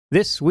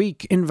This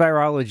Week in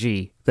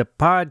Virology, the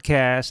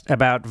podcast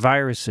about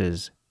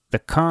viruses, the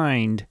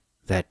kind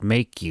that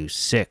make you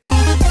sick.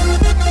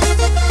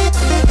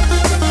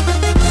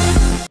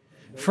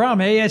 From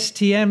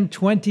ASTM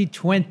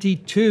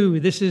 2022,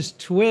 this is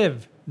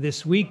TWiV,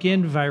 This Week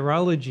in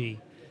Virology,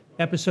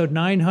 episode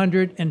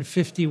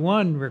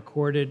 951,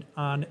 recorded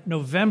on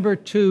November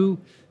 2,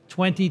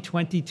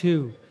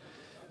 2022.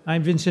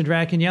 I'm Vincent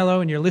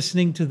Racaniello, and you're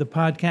listening to the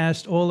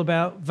podcast all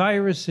about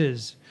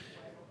viruses.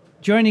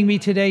 Joining me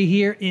today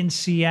here in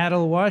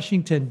Seattle,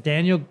 Washington,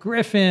 Daniel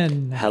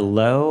Griffin.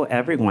 Hello,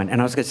 everyone.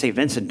 And I was going to say,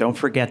 Vincent, don't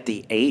forget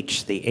the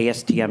H, the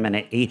ASTM and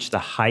an H, the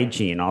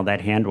hygiene, all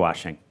that hand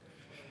washing.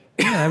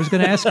 Yeah, I was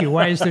going to ask you,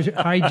 why is there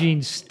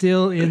hygiene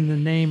still in the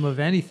name of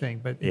anything?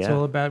 But it's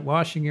all about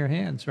washing your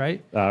hands,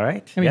 right? All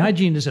right. I mean,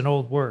 hygiene is an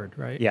old word,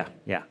 right? Yeah,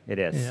 it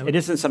is. Yeah. It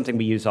isn't something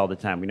we use all the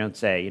time. We don't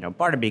say,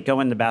 Barnaby,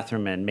 go in the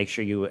bathroom and make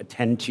sure you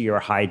attend to your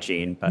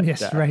hygiene. But,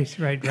 yes,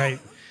 right.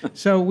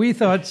 So we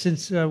thought,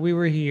 since we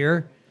were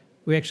here,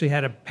 we actually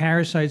had a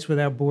Parasites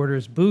Without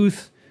Borders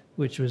booth,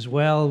 which was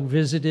well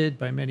visited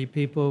by many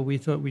people. We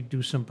thought we'd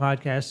do some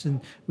podcasts, and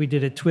we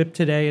did a TWiP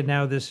today, and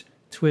now this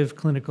TWiV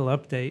clinical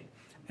update.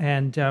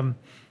 And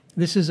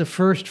this is a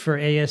first for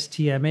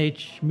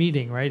ASTMH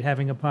meeting, right?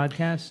 Having a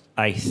podcast?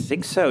 I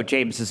think so.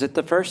 James, is it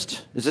the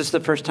first? Is this the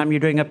first time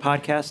you're doing a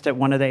podcast at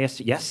one of the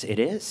ASTM? Yes, it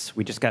is.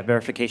 We just got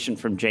verification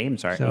from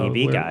James, our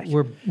AV guy.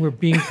 We're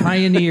being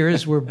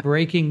pioneers. We're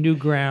breaking new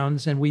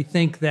grounds, and we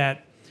think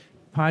that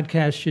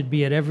podcasts should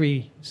be at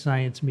every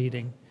science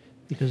meeting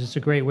because it's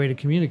a great way to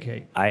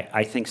communicate.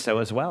 I think so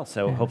as well.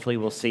 So hopefully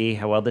we'll see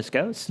how well this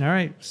goes. All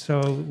right.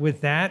 So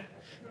with that,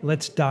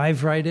 let's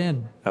dive right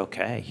in.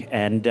 Okay.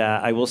 And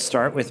I will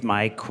start with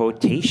my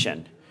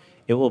quotation.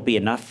 It will be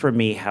enough for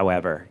me,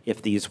 however,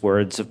 if these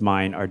words of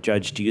mine are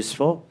judged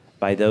useful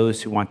by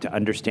those who want to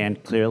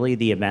understand clearly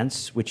the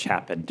events which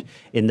happened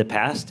in the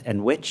past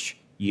and which,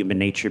 human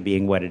nature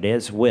being what it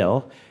is,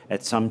 will,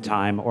 at some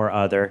time or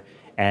other,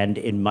 and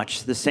in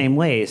much the same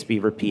ways, be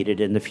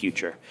repeated in the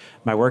future.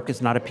 My work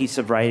is not a piece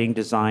of writing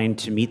designed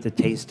to meet the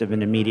taste of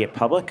an immediate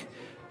public,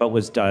 but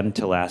was done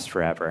to last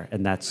forever.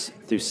 And that's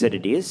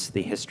Thucydides,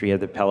 the history of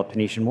the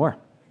Peloponnesian War.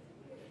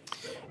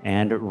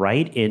 And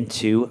right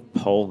into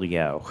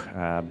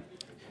polio.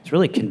 It's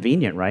really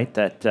convenient, right,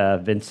 that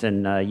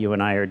Vincent, you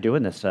and I are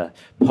doing this,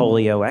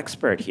 polio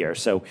expert here.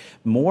 So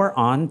more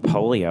on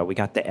polio. We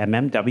got the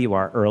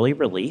MMWR early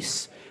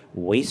release,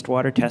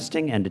 wastewater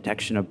testing and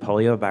detection of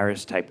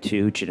poliovirus type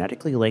 2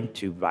 genetically linked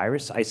to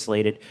virus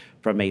isolated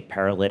from a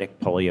paralytic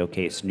polio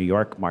case, New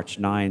York, March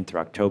 9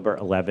 through October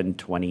 11,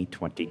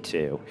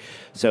 2022.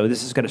 So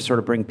this is going to sort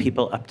of bring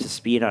people up to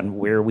speed on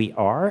where we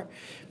are.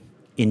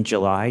 In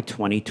July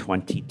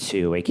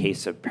 2022, a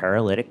case of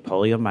paralytic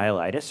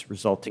poliomyelitis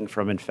resulting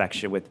from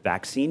infection with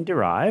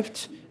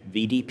vaccine-derived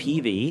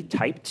VDPV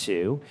type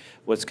 2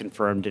 was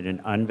confirmed in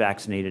an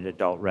unvaccinated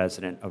adult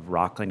resident of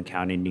Rockland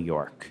County, New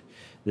York.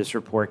 This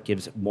report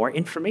gives more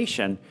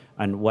information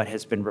on what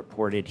has been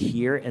reported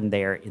here and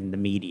there in the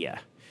media.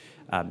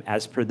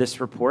 As per this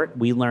report,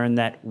 we learned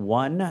that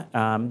one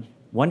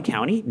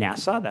county,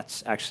 Nassau,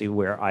 that's actually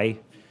where I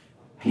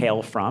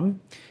hail from,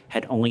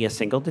 had only a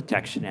single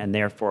detection and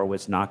therefore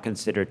was not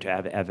considered to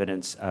have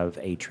evidence of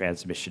a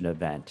transmission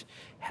event.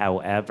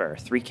 However,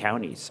 3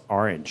 counties,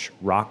 Orange,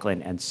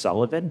 Rockland, and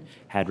Sullivan,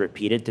 had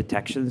repeated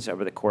detections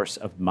over the course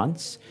of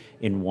months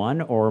in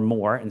one or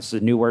more, and this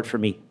is a new word for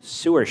me,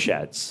 sewer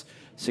sheds,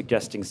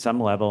 suggesting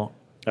some level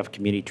of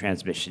community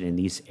transmission in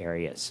these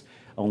areas.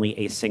 Only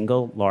a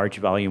single large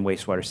volume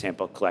wastewater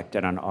sample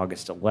collected on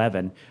August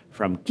 11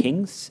 from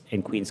Kings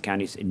and Queens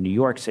counties in New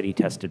York City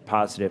tested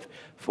positive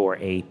for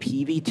a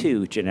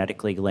PV2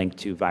 genetically linked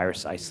to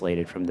virus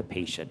isolated from the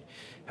patient.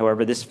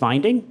 However, this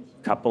finding,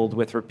 coupled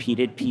with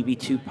repeated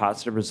PV2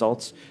 positive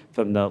results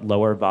from the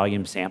lower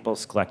volume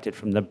samples collected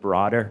from the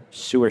broader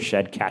sewer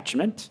shed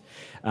catchment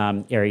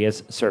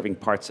areas serving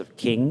parts of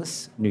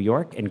Kings, New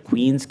York, and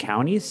Queens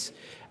counties,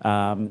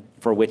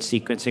 for which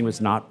sequencing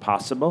was not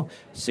possible,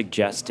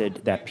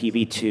 suggested that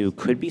PV2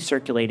 could be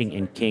circulating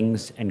in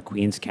Kings and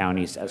Queens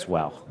counties as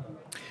well.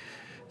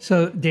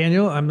 So,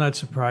 Daniel, I'm not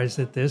surprised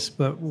at this,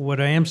 but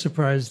what I am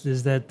surprised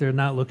is that they're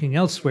not looking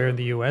elsewhere in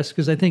the U.S.,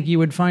 because I think you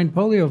would find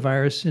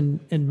poliovirus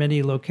in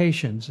many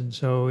locations. And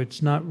so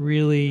it's not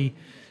really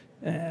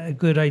a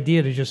good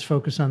idea to just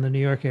focus on the New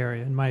York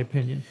area, in my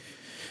opinion.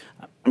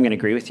 I'm going to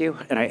agree with you.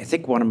 And I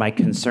think one of my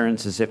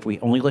concerns is if we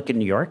only look in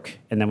New York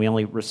and then we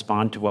only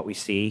respond to what we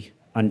see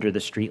under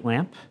the street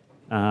lamp,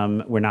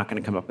 we're not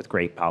going to come up with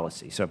great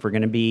policy. So if we're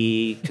going to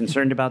be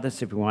concerned about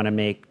this, if we want to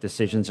make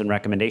decisions and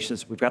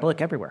recommendations, we've got to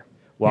look everywhere.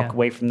 Walk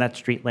away from that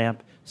street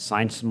lamp,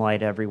 shine some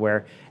light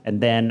everywhere, and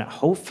then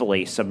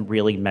hopefully some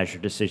really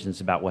measured decisions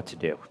about what to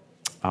do.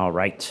 All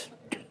right.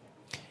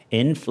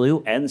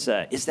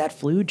 Influenza. Is that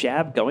flu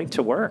jab going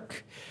to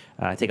work?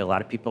 I think a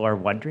lot of people are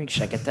wondering,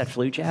 should I get that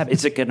flu jab?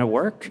 Is it going to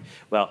work?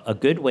 Well, a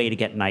good way to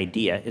get an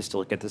idea is to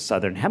look at the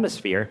Southern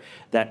Hemisphere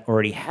that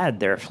already had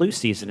their flu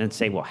season and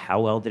say, well,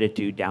 how well did it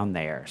do down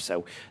there?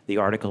 So the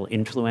article,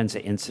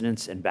 Influenza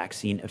Incidence and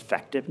Vaccine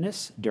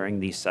Effectiveness During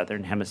the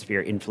Southern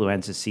Hemisphere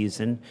Influenza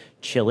Season,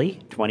 Chile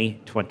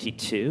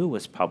 2022,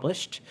 was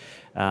published.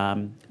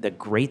 The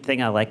great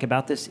thing I like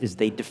about this is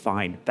they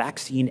define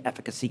vaccine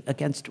efficacy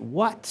against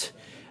what?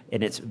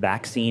 And it's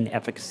vaccine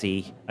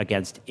efficacy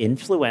against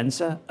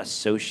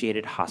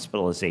influenza-associated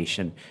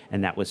hospitalization,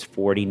 and that was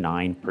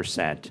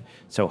 49%.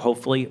 So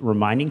hopefully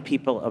reminding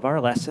people of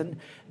our lesson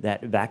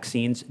that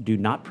vaccines do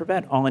not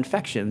prevent all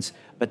infections,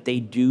 but they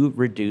do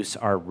reduce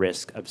our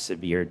risk of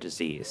severe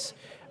disease.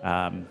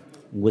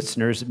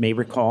 Listeners may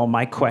recall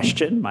my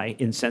question, my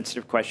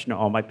insensitive question to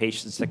all my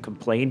patients that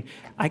complain,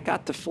 I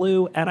got the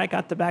flu and I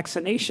got the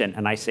vaccination.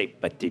 And I say,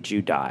 but did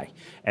you die?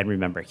 And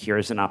remember,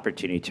 here's an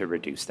opportunity to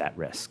reduce that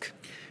risk.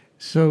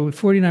 So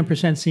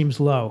 49%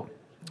 seems low.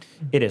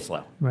 It is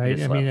low. Right.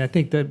 I mean, I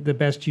think the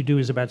best you do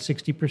is about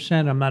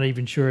 60%. I'm not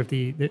even sure if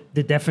the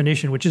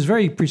definition, which is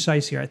very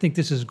precise here. I think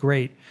this is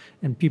great.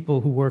 And people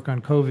who work on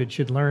COVID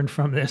should learn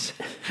from this,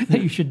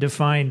 that you should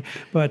define.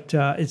 But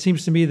it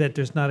seems to me that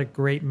there's not a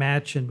great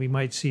match, and we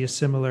might see a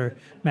similar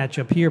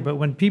matchup here. But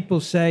when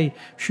people say,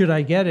 should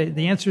I get it?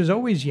 The answer is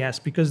always yes,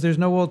 because there's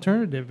no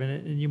alternative,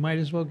 and you might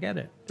as well get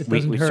it. It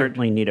doesn't hurt.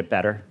 certainly need a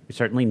better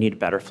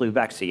flu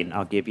vaccine.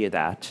 I'll give you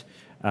that.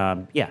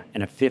 And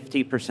a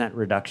 50%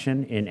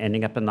 reduction in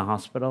ending up in the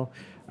hospital,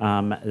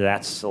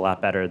 that's a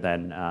lot better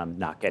than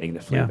not getting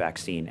the flu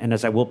vaccine. And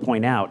as I will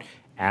point out,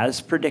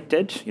 as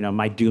predicted,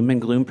 my doom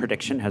and gloom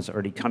prediction has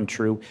already come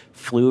true.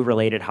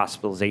 Flu-related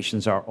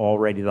hospitalizations are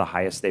already the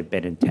highest they've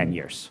been in 10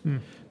 years.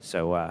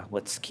 So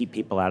let's keep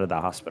people out of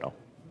the hospital.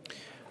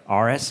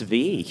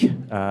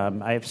 RSV,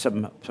 I have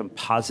some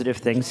positive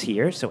things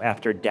here. So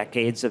after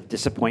decades of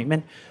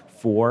disappointment,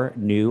 4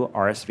 new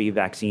RSV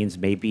vaccines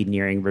may be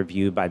nearing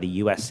review by the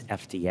U.S.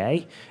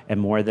 FDA, and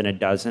more than a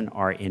dozen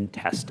are in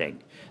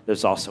testing.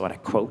 There's also, and I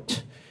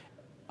quote,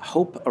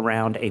 hope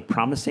around a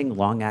promising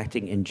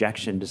long-acting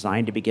injection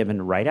designed to be given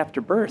right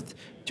after birth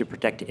to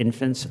protect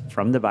infants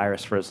from the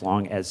virus for as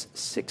long as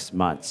 6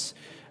 months.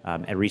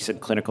 A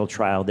recent clinical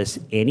trial, this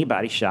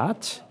antibody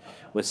shot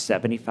was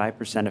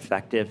 75%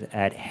 effective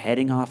at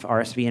heading off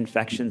RSV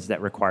infections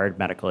that required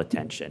medical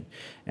attention.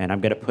 And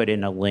I'm going to put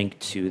in a link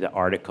to the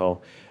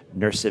article,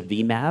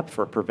 Nirsevimab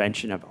for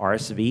Prevention of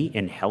RSV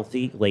in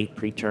Healthy Late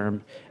Preterm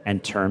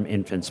and Term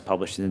Infants,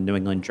 published in the New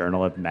England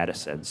Journal of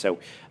Medicine. So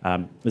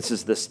this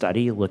is the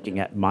study looking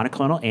at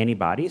monoclonal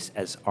antibodies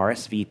as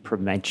RSV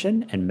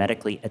prevention and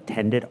medically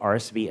attended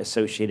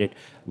RSV-associated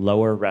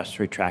lower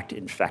respiratory tract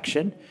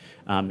infection.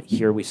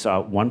 Here we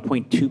saw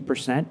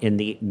 1.2% in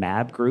the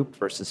MAB group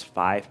versus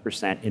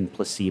 5% in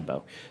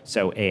placebo.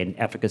 So an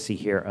efficacy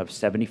here of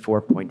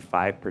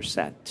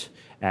 74.5%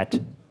 at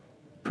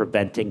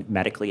preventing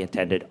medically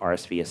attended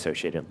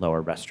RSV-associated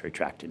lower respiratory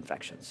tract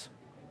infections.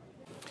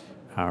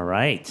 All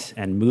right,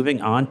 and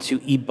moving on to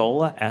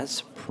Ebola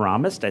as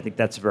promised. I think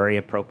that's very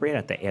appropriate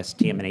at the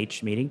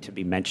STM&H meeting to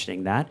be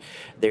mentioning that.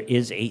 There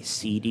is a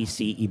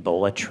CDC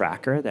Ebola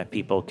tracker that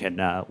people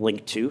can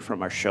link to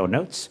from our show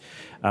notes.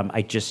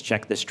 I just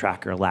checked this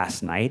tracker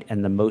last night,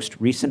 and the most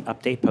recent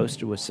update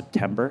posted was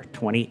September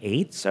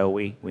 28th, so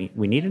we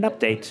need an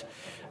update.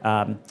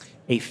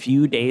 A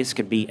few days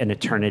could be an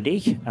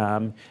eternity,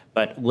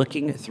 but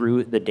looking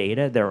through the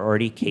data, there are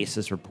already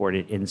cases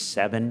reported in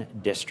 7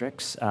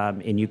 districts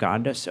in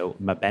Uganda. So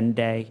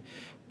Mabende,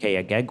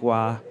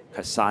 Kayagegwa,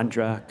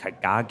 Cassandra,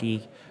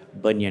 Kagagi,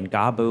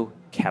 Bunyangabu,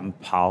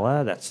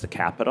 Kampala, that's the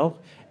capital,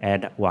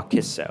 and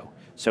Wakiso.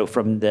 So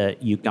from the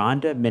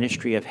Uganda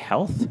Ministry of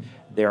Health,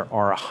 there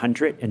are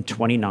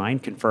 129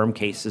 confirmed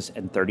cases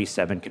and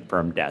 37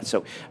 confirmed deaths. So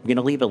I'm going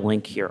to leave a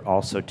link here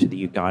also to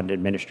the Ugandan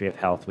Ministry of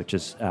Health, which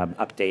is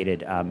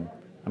updated, I'm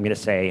going to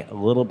say, a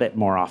little bit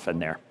more often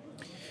there.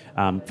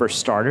 For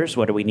starters,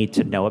 what do we need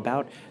to know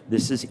about?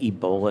 This is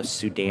Ebola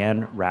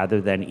Sudan rather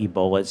than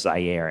Ebola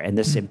Zaire, and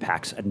this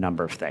impacts a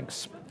number of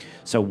things.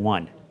 So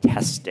 1,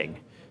 testing.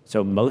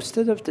 So most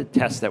of the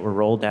tests that were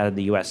rolled out of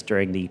the U.S.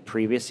 during the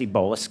previous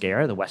Ebola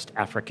scare, the West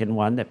African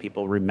one that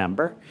people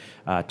remember,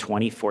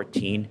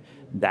 2014,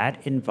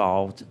 that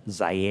involved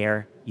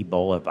Zaire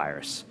Ebola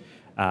virus.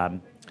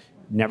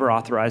 Never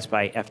authorized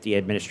by FDA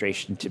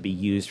administration to be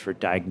used for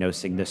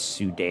diagnosing the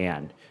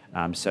Sudan.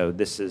 So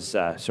this is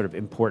sort of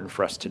important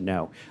for us to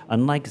know.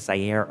 Unlike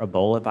Zaire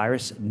Ebola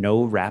virus,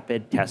 no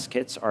rapid test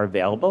kits are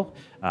available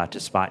to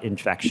spot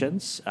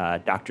infections.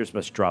 Doctors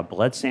must draw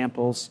blood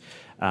samples.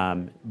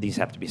 These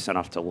have to be sent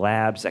off to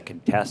labs that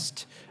can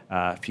test.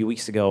 A few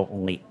weeks ago,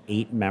 only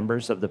 8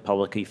 members of the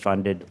publicly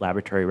funded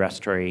laboratory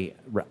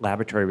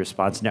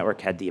response network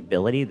had the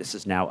ability. This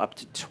is now up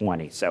to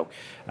 20. So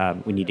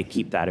we need to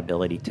keep that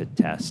ability to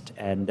test.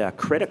 And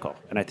critical,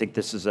 and I think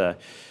this is a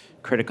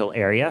critical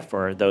area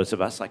for those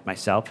of us like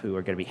myself who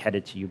are going to be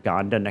headed to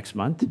Uganda next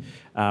month.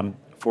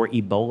 For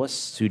Ebola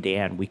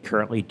Sudan, we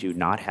currently do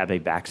not have a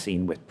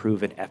vaccine with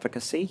proven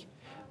efficacy,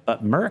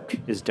 But Merck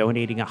is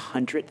donating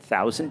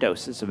 100,000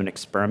 doses of an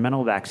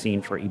experimental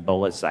vaccine for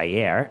Ebola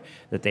Zaire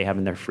that they have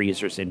in their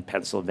freezers in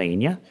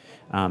Pennsylvania.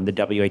 The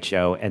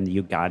WHO and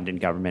the Ugandan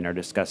government are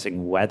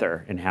discussing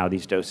whether and how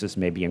these doses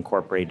may be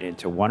incorporated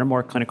into one or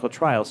more clinical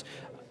trials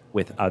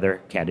with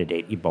other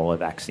candidate Ebola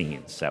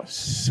vaccines.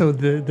 So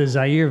the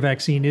Zaire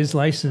vaccine is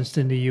licensed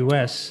in the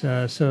U.S.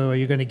 So are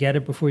you going to get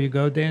it before you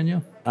go,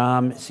 Daniel?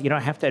 So, I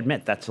have to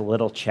admit that's a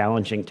little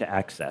challenging to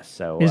access.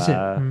 So, is it?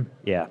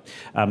 Yeah.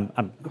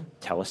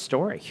 Tell a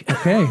story.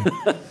 Okay.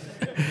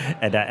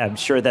 And I'm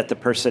sure that the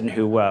person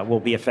who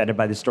will be offended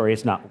by the story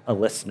is not a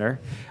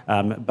listener.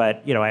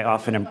 But, I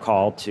often am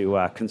called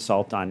to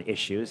consult on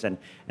issues. And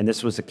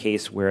this was a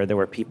case where there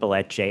were people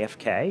at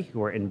JFK who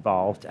were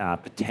involved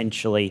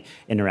potentially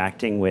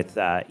interacting with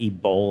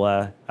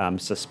Ebola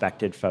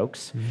suspected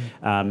folks.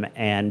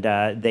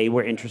 And they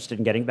were interested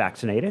in getting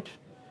vaccinated,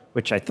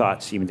 which I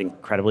thought seemed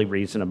incredibly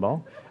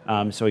reasonable.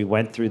 So we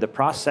went through the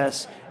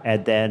process,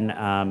 and then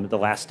the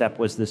last step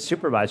was the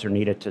supervisor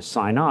needed to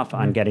sign off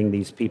on getting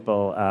these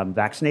people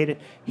vaccinated.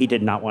 He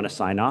did not want to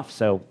sign off,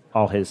 so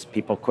all his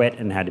people quit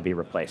and had to be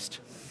replaced.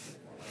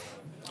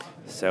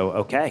 So,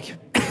 okay,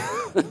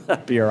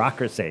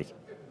 bureaucracy.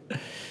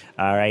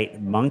 All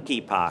right,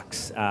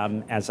 monkeypox.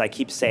 As I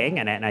keep saying,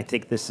 and I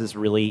think this is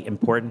really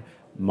important,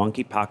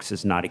 monkeypox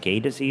is not a gay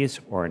disease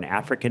or an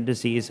African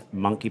disease.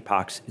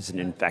 Monkeypox is an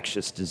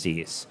infectious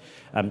disease.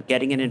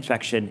 Getting an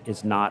infection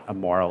is not a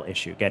moral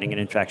issue. Getting an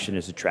infection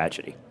is a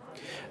tragedy.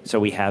 So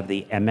we have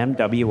the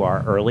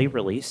MMWR early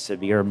release,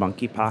 severe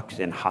monkeypox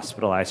in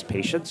hospitalized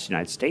patients,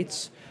 United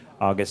States,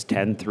 August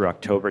 10 through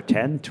October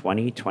 10,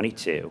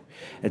 2022.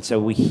 And so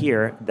we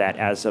hear that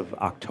as of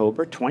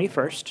October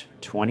 21st,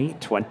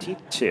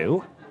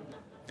 2022,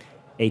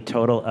 a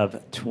total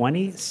of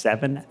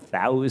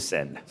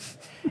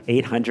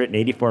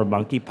 27,884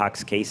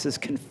 monkeypox cases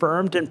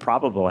confirmed and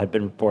probable have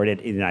been reported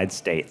in the United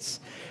States.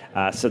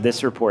 So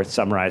this report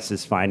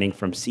summarizes finding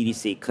from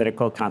CDC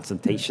clinical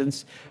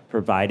consultations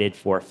provided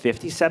for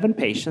 57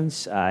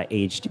 patients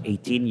aged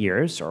 18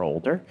 years or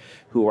older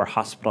who were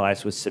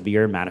hospitalized with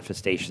severe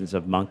manifestations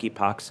of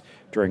monkeypox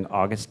during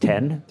August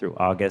 10 through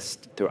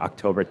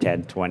October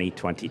 10,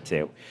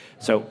 2022.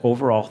 So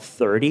overall,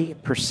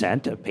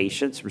 30% of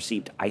patients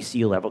received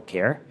ICU level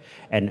care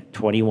and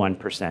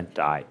 21%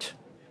 died.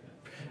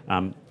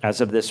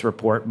 As of this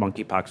report,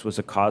 monkeypox was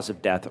a cause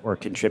of death or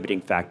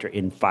contributing factor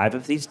in 5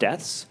 of these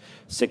deaths.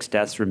 6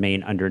 deaths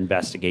remain under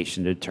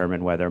investigation to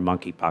determine whether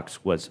monkeypox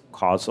was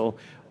causal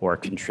or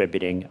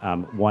contributing.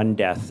 1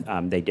 death,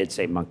 they did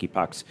say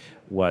monkeypox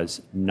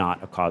was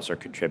not a cause or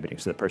contributing.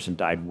 So the person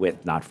died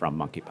with, not from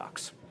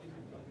monkeypox.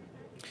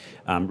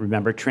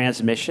 Remember,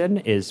 transmission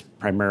is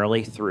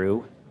primarily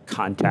through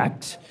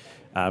contact.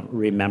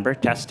 Remember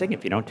testing.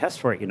 If you don't test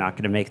for it, you're not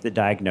going to make the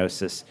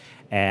diagnosis.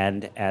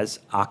 And as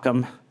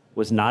Occam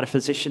was not a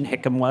physician,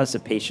 Hickam was, a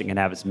patient can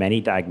have as many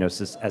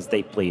diagnoses as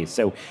they please.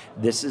 So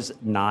this is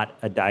not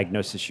a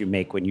diagnosis you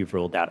make when you've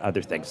ruled out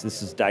other things.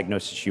 This is a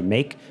diagnosis you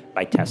make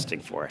by testing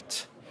for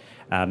it.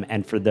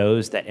 And for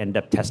those that end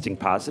up testing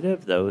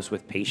positive, those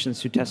with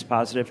patients who test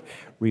positive,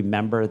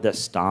 remember the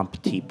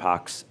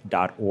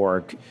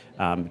stomptpox.org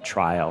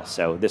trial.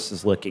 So this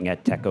is looking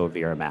at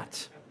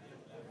tecovirimat.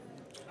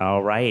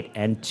 All right,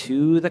 and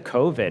to the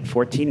COVID,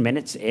 14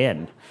 minutes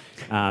in.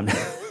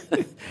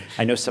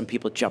 I know some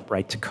people jump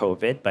right to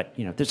COVID, but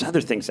there's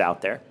other things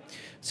out there.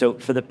 So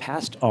for the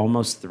past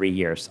almost 3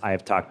 years, I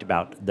have talked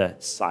about the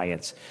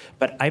science,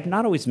 but I've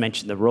not always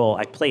mentioned the role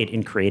I played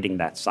in creating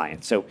that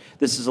science. So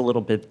this is a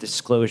little bit of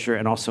disclosure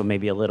and also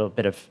maybe a little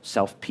bit of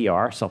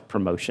self-PR,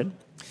 self-promotion.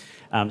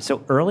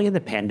 So early in the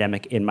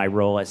pandemic, in my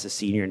role as a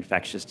senior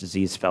infectious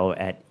disease fellow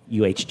at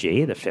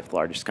UHG, the 5th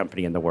largest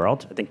company in the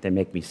world, I think they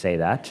make me say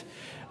that,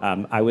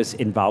 I was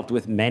involved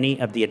with many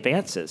of the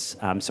advances.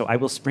 So I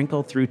will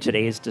sprinkle through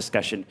today's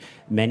discussion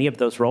many of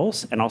those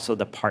roles and also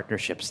the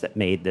partnerships that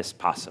made this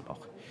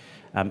possible.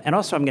 And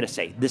also, I'm going to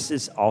say, this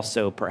is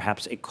also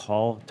perhaps a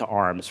call to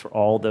arms for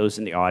all those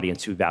in the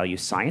audience who value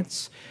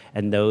science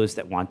and those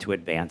that want to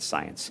advance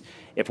science.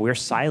 If we're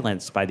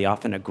silenced by the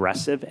often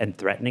aggressive and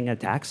threatening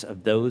attacks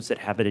of those that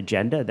have an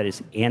agenda that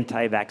is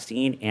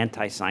anti-vaccine,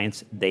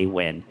 anti-science, they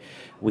win.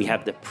 We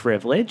have the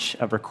privilege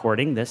of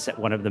recording this at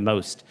one of the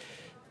most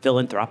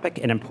philanthropic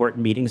and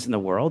important meetings in the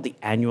world, the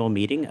annual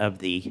meeting of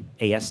the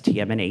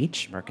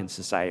ASTM&H, American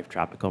Society of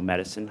Tropical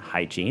Medicine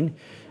Hygiene.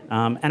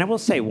 And I will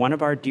say, one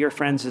of our dear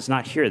friends is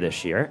not here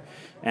this year,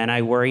 and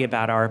I worry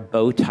about our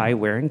bow tie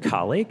wearing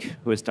colleague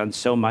who has done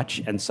so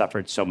much and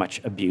suffered so much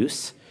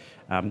abuse.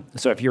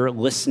 So if you're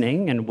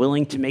listening and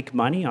willing to make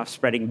money off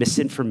spreading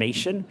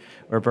misinformation,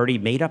 or have already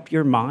made up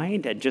your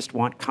mind and just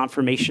want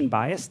confirmation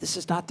bias, this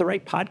is not the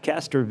right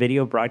podcast or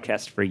video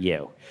broadcast for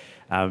you.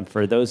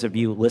 For those of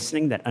you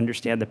listening that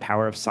understand the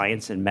power of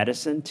science and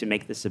medicine to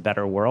make this a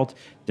better world,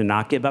 do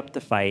not give up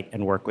the fight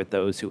and work with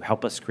those who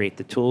help us create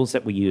the tools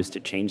that we use to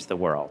change the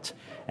world.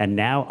 And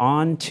now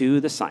on to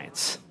the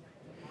science.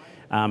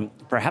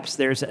 Perhaps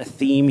there's a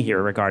theme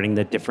here regarding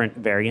the different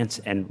variants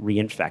and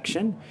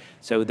reinfection.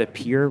 So the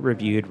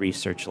peer-reviewed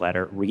research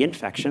letter,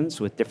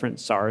 Reinfections with Different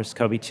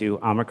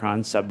SARS-CoV-2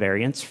 Omicron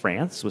Subvariants,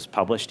 France, was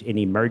published in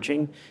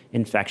Emerging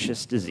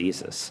Infectious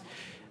Diseases.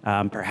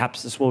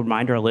 Perhaps this will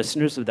remind our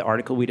listeners of the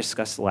article we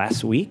discussed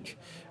last week,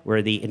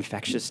 where the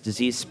infectious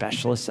disease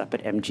specialists up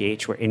at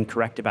MGH were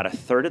incorrect about a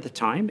third of the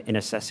time in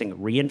assessing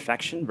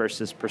reinfection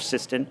versus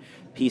persistent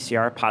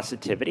PCR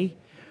positivity.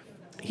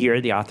 Here,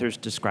 the authors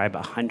describe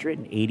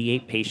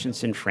 188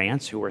 patients in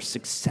France who were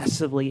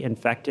successively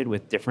infected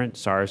with different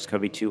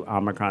SARS-CoV-2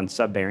 Omicron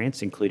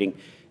subvariants, including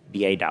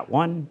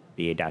BA.1,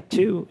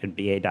 BA.2, and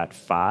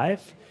BA.5.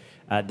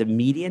 The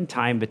median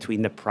time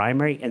between the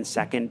primary and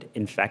second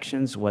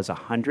infections was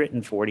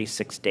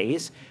 146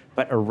 days,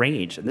 but a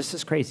range, and this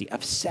is crazy,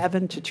 of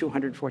 7 to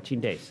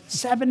 214 days.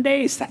 7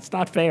 days, that's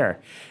not fair.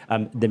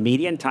 The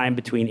median time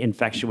between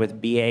infection with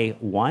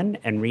BA.1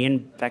 and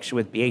reinfection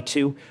with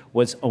BA.2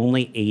 was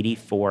only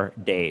 84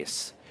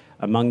 days.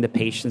 Among the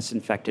patients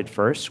infected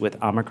first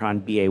with Omicron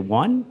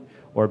BA.1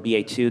 or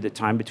BA.2, the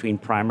time between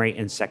primary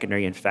and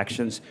secondary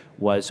infections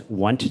was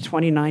 1 to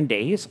 29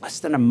 days, less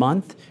than a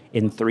month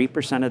in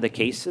 3% of the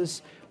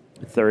cases,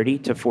 30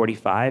 to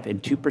 45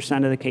 in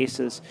 2% of the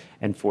cases,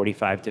 and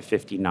 45 to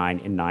 59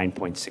 in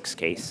 9.6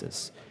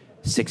 cases.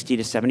 60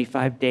 to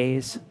 75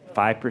 days,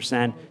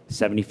 5%,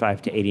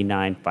 75 to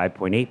 89,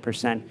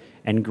 5.8%,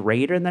 and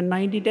greater than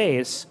 90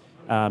 days,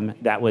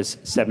 that was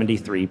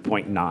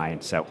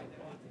 73.9. So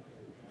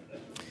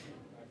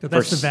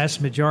that's the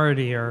vast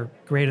majority are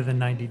greater than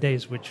 90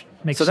 days, which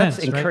makes sense. So that's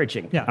right?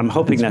 encouraging. Yeah, I'm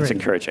hoping that's great.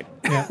 encouraging.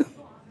 Yeah.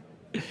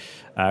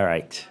 All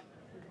right.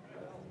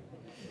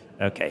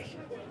 Okay.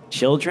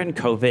 Children,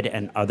 COVID,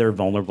 and other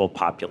vulnerable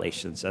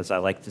populations. As I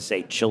like to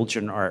say,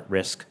 children are at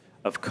risk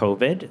of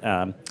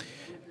COVID.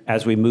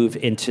 As we move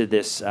into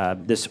this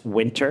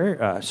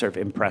winter, sort of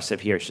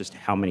impressive here is just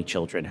how many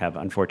children have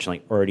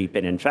unfortunately already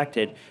been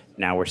infected.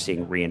 Now we're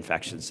seeing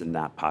reinfections in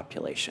that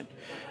population.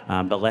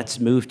 But let's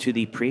move to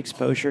the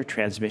pre-exposure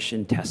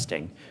transmission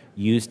testing.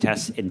 Use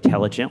tests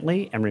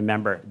intelligently, and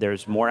remember,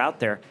 there's more out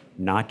there,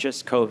 not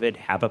just COVID.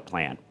 Have a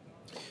plan.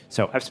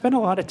 So I've spent a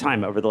lot of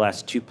time over the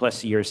last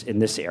 2+ years in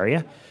this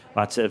area,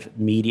 lots of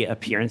media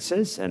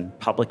appearances and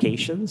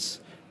publications,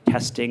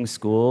 testing,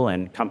 school,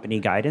 and company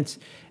guidance,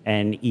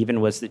 and even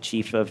was the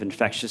chief of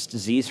infectious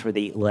disease for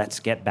the Let's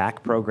Get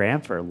Back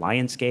program for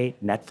Lionsgate,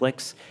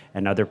 Netflix,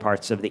 and other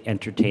parts of the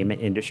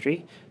entertainment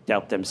industry to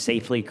help them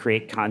safely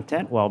create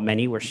content while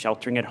many were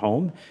sheltering at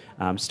home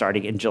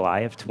starting in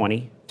July of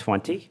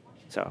 2020.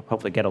 So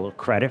hopefully get a little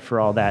credit for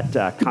all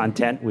that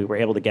content we were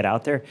able to get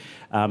out there.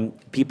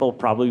 People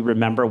probably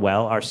remember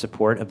well our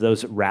support of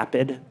those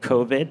rapid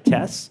COVID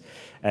tests.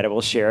 And I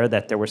will share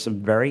that there were some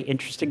very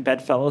interesting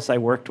bedfellows I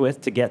worked with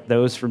to get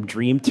those from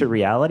dream to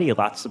reality.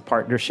 Lots of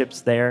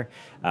partnerships there,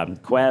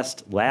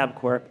 Quest,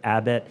 LabCorp,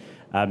 Abbott,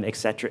 et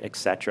cetera, et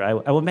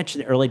cetera. I will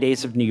mention the early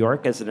days of New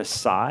York as an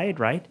aside,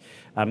 right?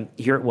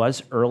 Here it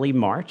was, early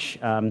March.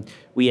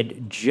 We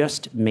had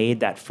just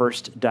made that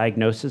first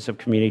diagnosis of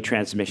community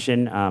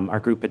transmission. Our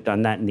group had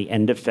done that in the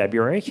end of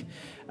February.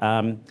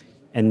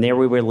 And there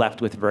we were left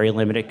with very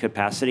limited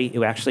capacity.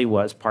 It actually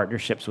was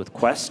partnerships with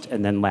Quest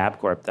and then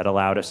LabCorp that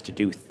allowed us to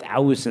do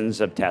thousands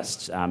of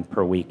tests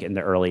per week in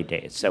the early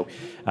days. So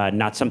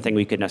not something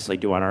we could necessarily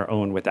do on our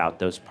own without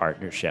those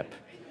partnerships.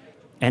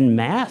 And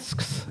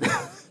masks.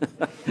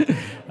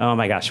 Oh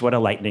my gosh, what a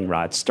lightning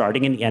rod.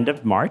 Starting in the end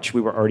of March, we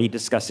were already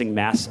discussing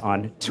masks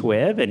on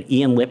TWiV, and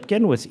Ian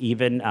Lipkin was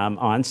even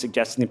on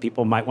suggesting that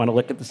people might want to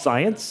look at the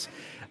science,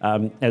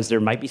 as there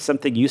might be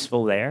something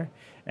useful there.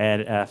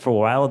 And for a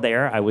while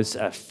there, I was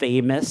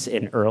famous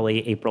in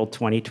early April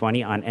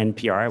 2020 on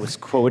NPR. I was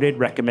quoted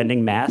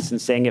recommending masks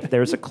and saying if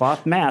there's a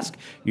cloth mask,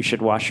 you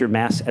should wash your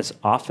mask as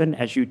often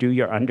as you do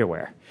your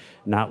underwear.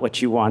 Not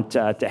what you want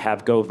to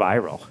have go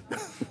viral.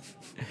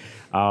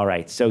 All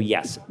right, so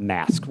yes,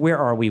 masks. Where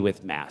are we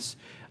with masks?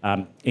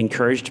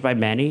 Encouraged by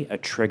many, a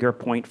trigger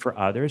point for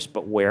others,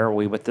 but where are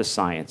we with the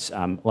science?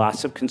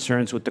 Lots of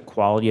concerns with the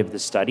quality of the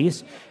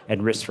studies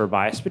and risk for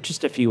bias, but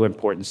just a few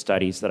important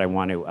studies that I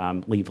want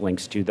to leave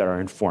links to that are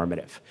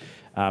informative.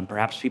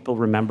 Perhaps people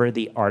remember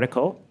the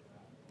article,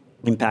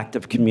 Impact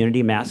of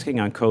Community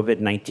Masking on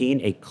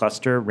COVID-19, a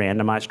cluster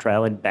randomized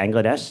trial in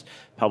Bangladesh,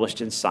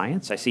 published in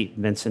Science. I see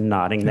Vincent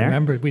nodding there. I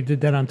remember, we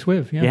did that on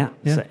TWiV. Yeah.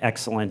 It's an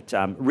excellent,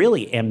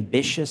 really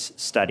ambitious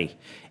study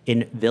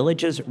in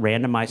villages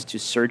randomized to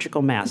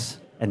surgical masks,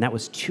 and that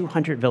was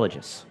 200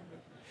 villages.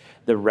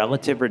 The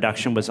relative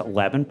reduction was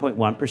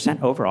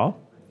 11.1% overall.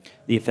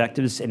 The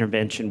effectiveness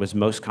intervention was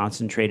most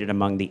concentrated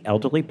among the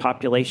elderly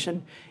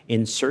population.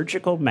 In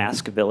surgical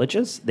mask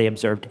villages, they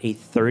observed a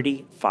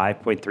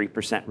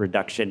 35.3%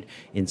 reduction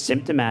in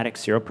symptomatic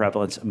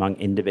seroprevalence among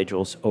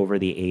individuals over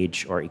the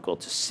age or equal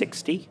to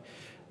 60.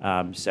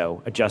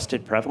 So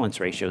adjusted prevalence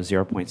ratio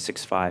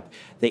 0.65.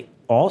 They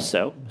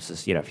also, this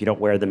is, if you don't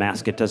wear the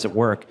mask, it doesn't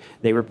work.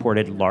 They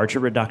reported larger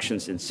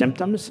reductions in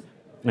symptoms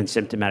and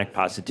symptomatic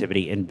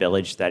positivity in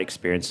villages that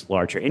experienced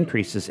larger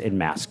increases in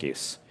mask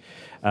use.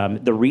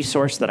 The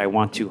resource that I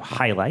want to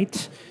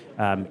highlight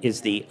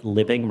is the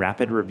Living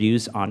Rapid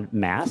Reviews on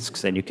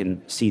Masks, and you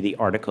can see the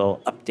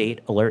article Update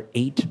Alert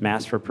 8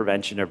 Masks for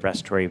Prevention of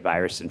Respiratory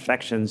Virus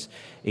Infections,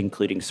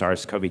 including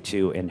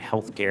SARS-CoV-2 in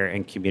healthcare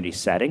and community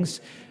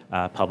settings,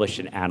 published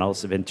in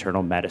Annals of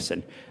Internal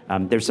Medicine.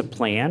 There's a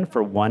plan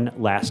for one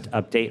last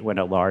update when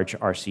a large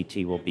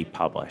RCT will be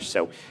published.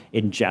 So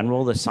in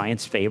general, the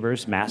science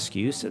favors mask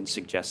use and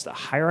suggests a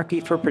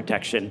hierarchy for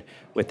protection,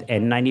 with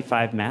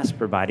N95 masks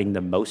providing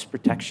the most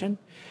protection.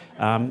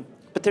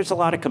 But there's a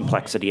lot of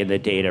complexity in the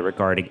data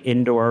regarding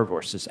indoor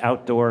versus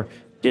outdoor,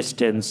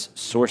 distance,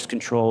 source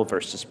control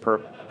versus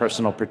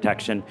personal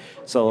protection.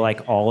 So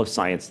like all of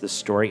science, this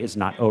story is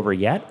not over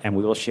yet, and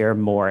we will share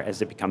more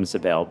as it becomes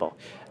available.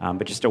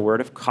 But just a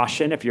word of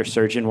caution if your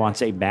surgeon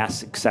wants a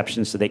mask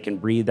exception so they can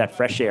breathe that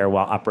fresh air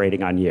while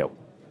operating on you.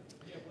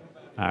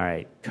 All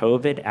right,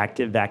 COVID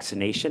active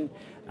vaccination.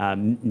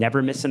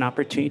 Never miss an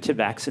opportunity to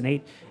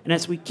vaccinate. And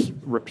as we keep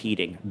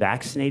repeating,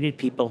 vaccinated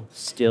people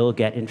still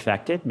get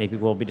infected. Maybe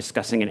we'll be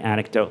discussing an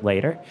anecdote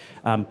later.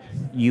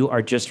 You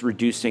are just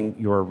reducing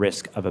your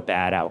risk of a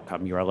bad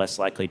outcome. You are less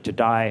likely to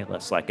die,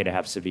 less likely to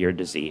have severe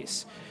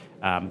disease.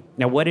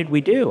 Now, what did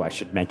we do? I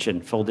should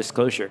mention, full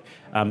disclosure.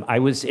 I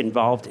was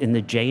involved in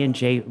the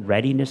J&J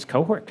readiness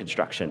cohort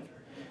construction.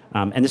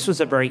 And this was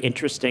a very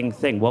interesting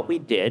thing. What we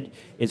did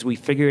is we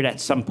figured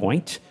at some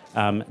point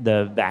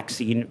the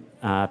vaccine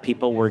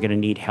people were going to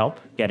need help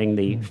getting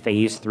the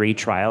phase 3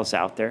 trials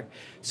out there.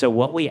 So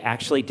what we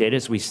actually did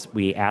is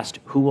we asked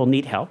who will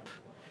need help.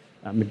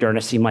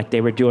 Moderna seemed like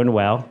they were doing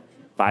well.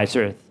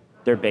 Pfizer,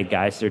 they're big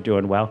guys, they're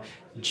doing well.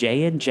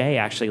 J&J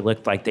actually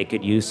looked like they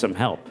could use some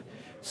help.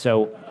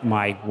 So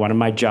one of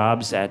my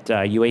jobs at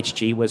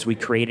UHG was we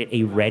created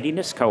a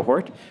readiness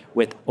cohort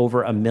with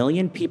over 1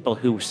 million people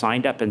who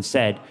signed up and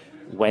said,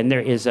 when there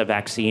is a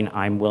vaccine,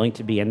 I'm willing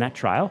to be in that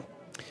trial.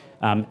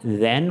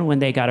 Then when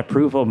they got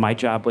approval, my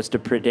job was to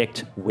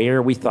predict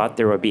where we thought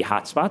there would be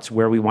hotspots,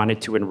 where we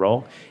wanted to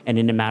enroll, and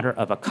in a matter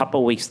of a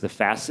couple weeks, the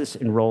fastest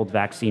enrolled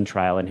vaccine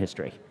trial in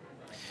history.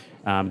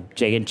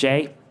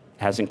 J&J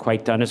hasn't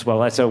quite done as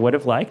well as I would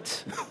have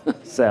liked,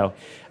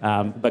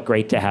 but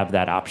great to have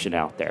that option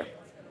out there.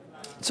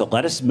 So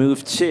let us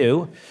move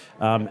to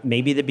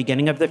maybe the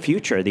beginning of the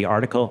future. The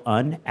article,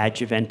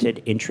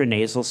 Unadjuvanted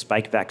Intranasal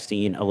Spike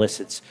Vaccine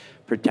Elicits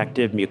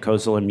Protective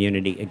Mucosal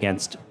Immunity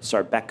Against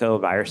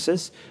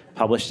Sarbecoviruses,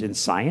 published in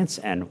Science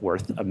and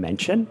worth a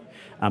mention.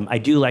 I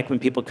do like when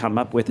people come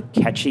up with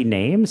catchy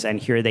names, and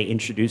here they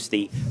introduce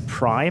the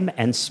prime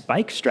and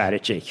spike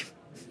strategy.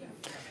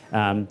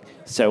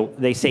 So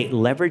they say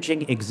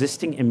leveraging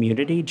existing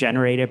immunity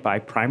generated by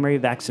primary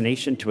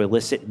vaccination to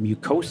elicit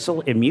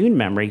mucosal immune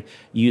memory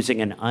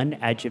using an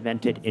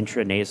unadjuvanted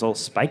intranasal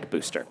spike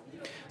booster.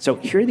 So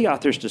here the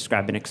authors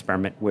describe an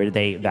experiment where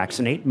they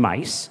vaccinate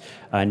mice,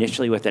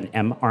 initially with an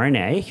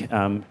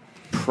mRNA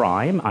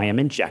prime IM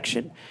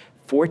injection.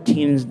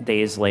 14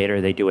 days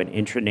later, they do an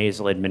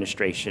intranasal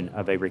administration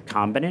of a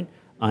recombinant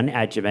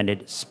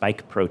unadjuvanted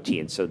spike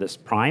protein. So this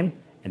prime,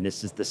 and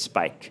this is the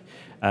spike.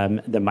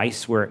 The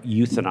mice were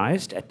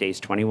euthanized at days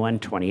 21,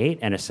 28,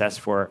 and assessed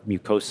for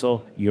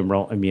mucosal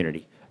humoral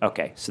immunity.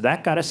 Okay, so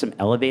that got us some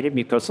elevated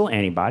mucosal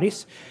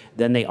antibodies.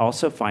 Then they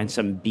also find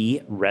some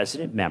B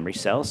resident memory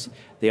cells.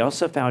 They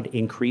also found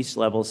increased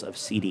levels of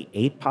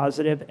CD8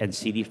 positive and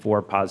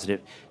CD4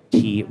 positive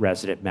T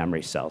resident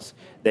memory cells.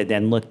 They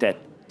then looked at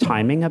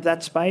timing of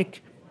that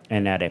spike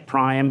and at a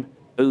prime,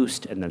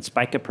 boost, and then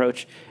spike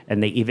approach,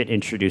 and they even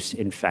introduced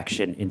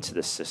infection into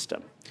the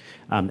system.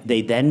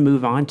 They then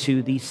move on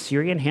to the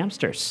Syrian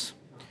hamsters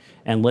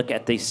and look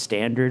at the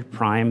standard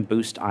prime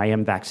boost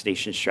IM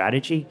vaccination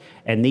strategy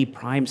and the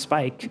prime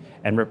spike,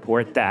 and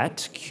report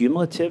that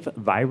cumulative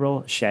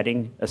viral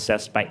shedding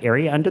assessed by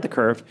area under the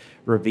curve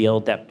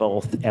revealed that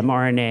both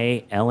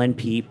mRNA,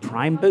 LNP,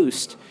 prime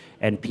boost,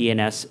 and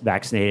PNS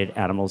vaccinated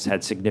animals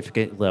had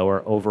significantly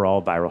lower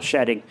overall viral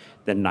shedding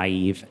than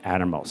naive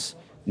animals.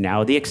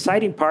 Now the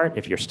exciting part,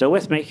 if you're still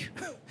with me,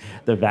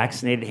 the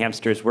vaccinated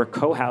hamsters were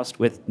co-housed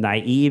with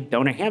naive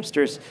donor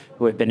hamsters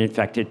who had been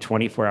infected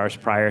 24 hours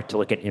prior to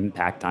look at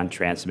impact on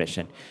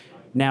transmission.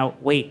 Now,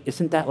 wait,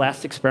 isn't that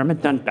last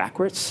experiment done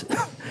backwards?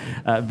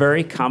 A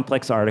very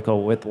complex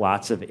article with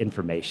lots of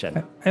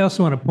information. I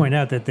also want to point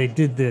out that they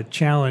did the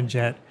challenge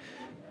at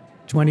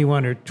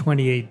 21 or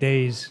 28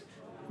 days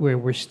where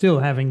we're still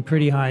having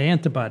pretty high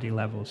antibody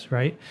levels,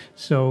 right?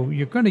 So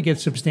you're going to get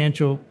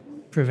substantial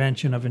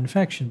prevention of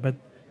infection. But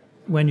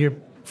when you're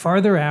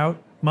farther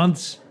out,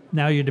 months,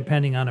 now you're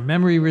depending on a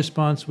memory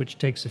response, which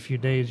takes a few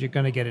days, you're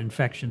going to get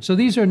infection. So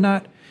these are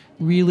not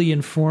really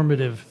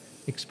informative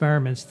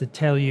experiments to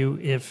tell you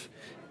if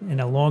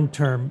in a long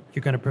term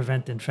you're going to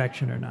prevent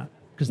infection or not.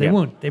 Because they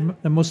won't. They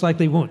most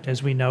likely won't.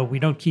 As we know, we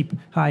don't keep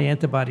high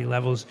antibody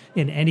levels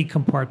in any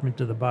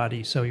compartment of the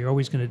body. So you're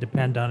always going to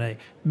depend on a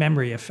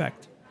memory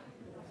effect.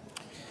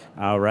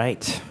 All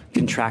right.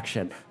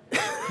 Contraction.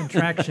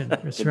 Contraction.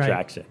 That's right.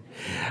 Contraction.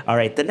 All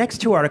right. The next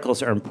two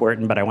articles are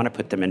important, but I want to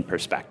put them in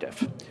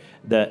perspective.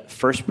 The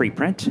first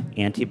preprint,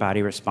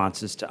 antibody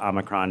responses to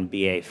Omicron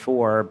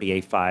BA4,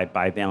 BA5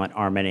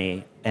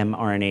 bivalent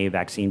mRNA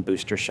vaccine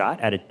booster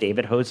shot out of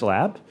David Ho's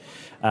lab.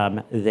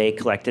 They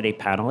collected a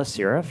panel of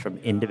sera from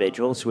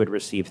individuals who had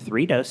received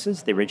 3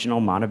 doses, the original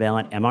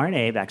monovalent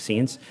mRNA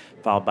vaccines,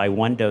 followed by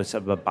 1 dose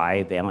of a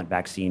bivalent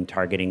vaccine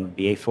targeting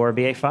BA4,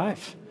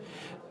 BA5.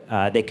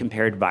 They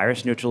compared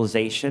virus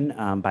neutralization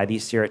by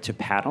these sera to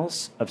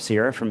panels of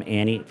sera from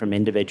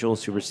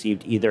individuals who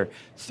received either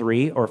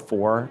 3 or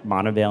 4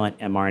 monovalent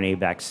mRNA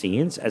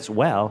vaccines, as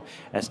well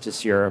as to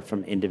sera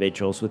from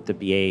individuals with the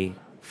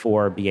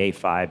BA4,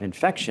 BA5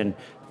 infection,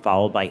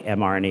 followed by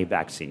mRNA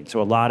vaccine.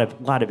 So a lot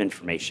of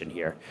information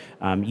here.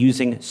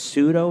 Using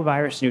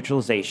pseudo-virus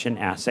neutralization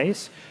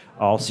assays,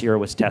 all sera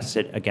was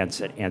tested against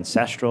an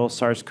ancestral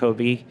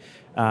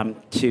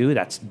SARS-CoV-2,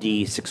 that's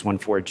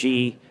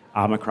D614G,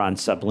 Omicron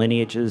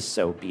sublineages,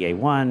 so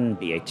BA1,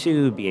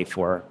 BA2,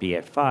 BA4,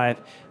 BA5,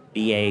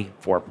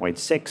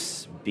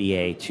 BA4.6,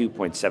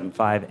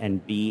 BA2.75,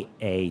 and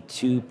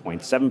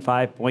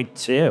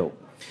BA2.75.2.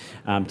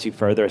 To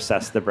further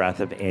assess the breadth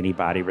of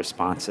antibody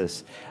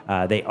responses.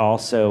 They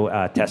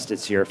also tested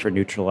sera for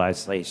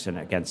neutralization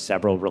against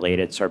several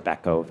related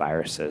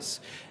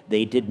sarbecoviruses.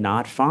 They did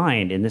not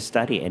find in the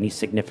study any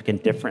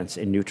significant difference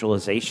in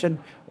neutralization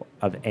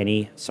of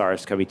any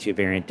SARS-CoV-2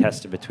 variant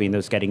tested between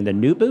those getting the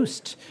new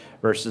boost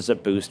versus a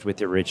boost with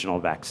the original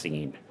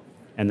vaccine.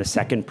 And the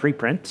second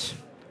preprint,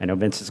 I know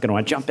Vincent's going to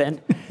want to jump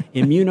in.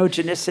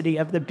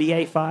 Immunogenicity of the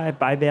BA5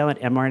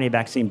 bivalent mRNA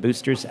vaccine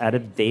boosters out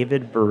of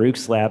David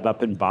Baruch's lab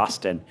up in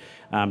Boston.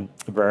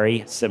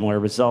 Very similar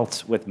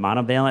results with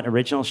monovalent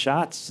original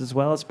shots as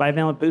well as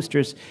bivalent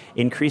boosters,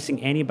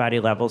 increasing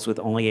antibody levels with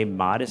only a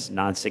modest,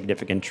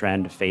 non-significant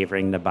trend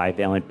favoring the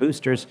bivalent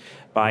boosters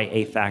by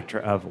a factor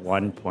of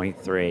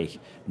 1.3.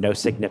 No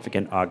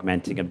significant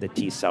augmenting of the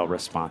T-cell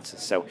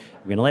responses. So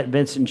I'm going to let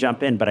Vincent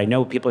jump in, but I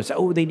know people say,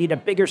 they need a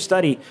bigger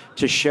study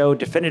to show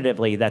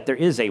definitively that there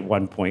is a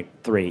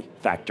 1.3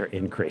 factor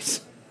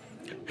increase.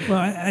 Well,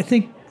 I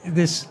think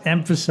this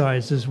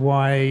emphasizes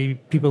why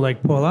people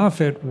like Paul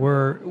Offit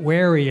were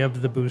wary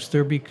of the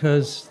booster,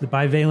 because the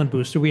bivalent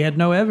booster, we had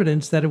no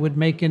evidence that it would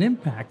make an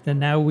impact. And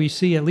now we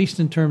see, at least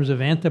in terms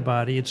of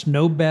antibody, it's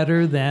no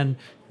better than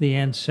the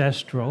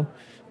ancestral.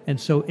 And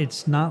so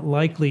it's not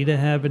likely to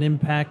have an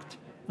impact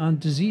on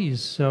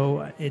disease.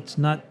 So it's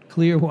not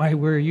clear why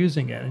we're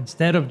using it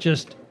instead of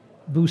just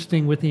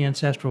boosting with the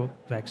ancestral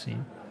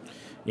vaccine.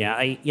 Yeah,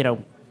 I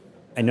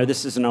know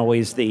this isn't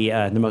always the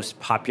most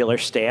popular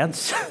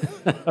stance,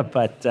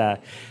 but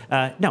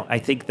no, I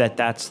think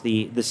that's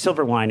the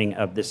silver lining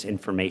of this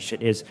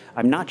information is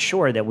I'm not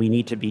sure that we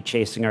need to be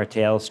chasing our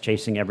tails,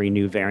 chasing every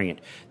new variant.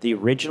 The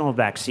original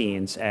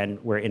vaccines, and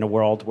we're in a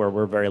world where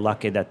we're very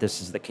lucky that this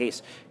is the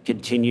case,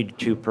 continued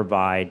to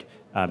provide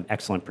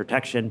excellent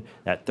protection.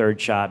 That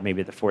third shot,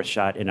 maybe the fourth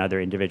shot in other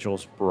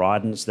individuals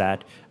broadens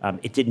that.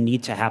 It didn't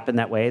need to happen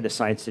that way. The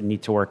science didn't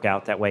need to work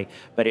out that way.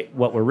 But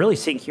what we're really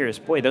seeing here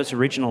is, those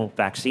original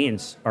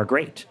vaccines are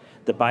great.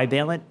 The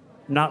bivalent,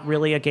 not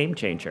really a game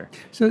changer.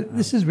 So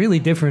this is really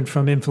different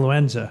from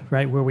influenza,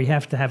 right, where we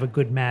have to have a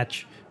good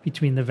match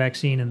between the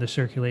vaccine and the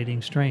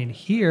circulating strain.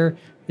 Here,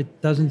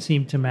 it doesn't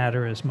seem to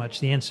matter as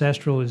much. The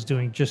ancestral is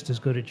doing just as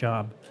good a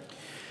job.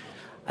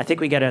 I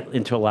think we get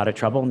into a lot of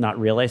trouble not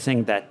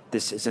realizing that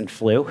this isn't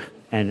flu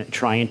and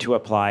trying to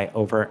apply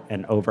over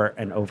and over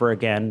and over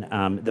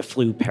again the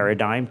flu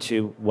paradigm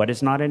to what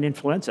is not an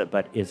influenza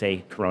but is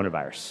a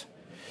coronavirus.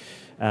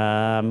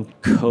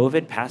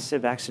 COVID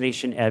passive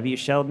vaccination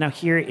Evusheld. Now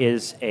here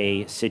is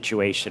a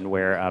situation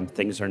where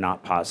things are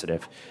not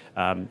positive.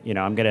 I'm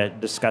going to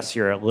discuss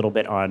here a little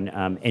bit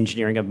on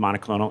engineering of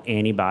monoclonal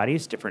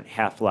antibodies, different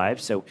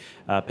half-lives, so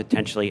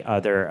potentially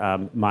other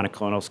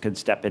monoclonals can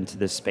step into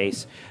this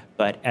space.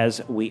 But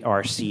as we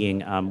are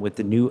seeing with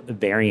the new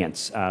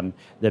variants, the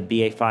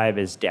BA5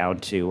 is down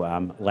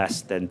to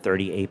less than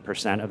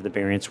 38% of the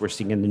variants we're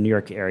seeing in the New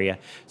York area.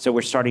 So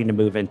we're starting to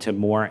move into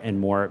more and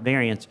more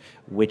variants,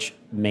 which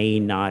may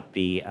not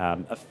be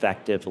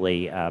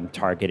effectively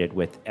targeted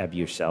with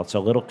Evusheld. So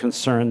a little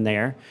concern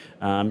there.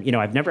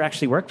 I've never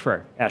actually worked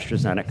for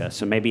AstraZeneca,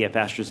 so maybe if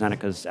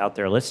AstraZeneca's out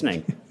there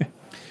listening.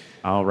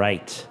 All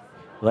right.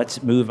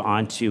 Let's move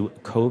on to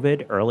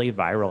COVID, early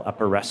viral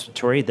upper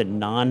respiratory, the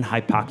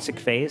non-hypoxic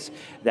phase,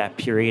 that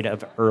period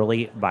of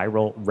early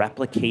viral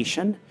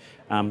replication.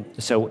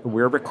 So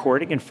we're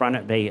recording in front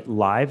of a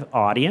live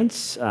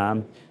audience.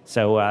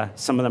 So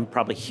some of them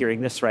probably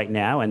hearing this right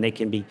now, and they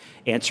can be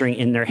answering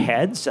in their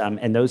heads.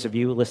 And those of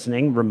you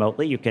listening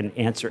remotely, you can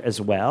answer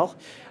as well.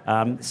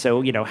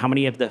 So, how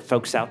many of the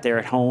folks out there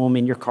at home,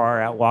 in your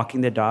car, out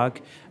walking the dog,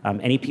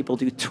 any people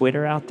do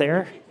Twitter out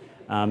there?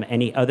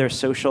 Any other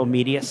social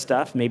media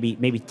stuff,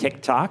 maybe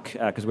TikTok,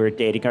 because we were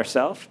dating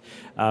ourselves.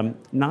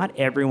 Not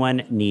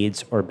everyone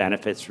needs or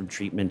benefits from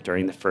treatment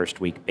during the first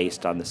week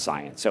based on the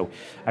science. So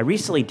I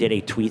recently did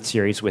a tweet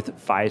series with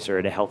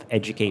Pfizer to help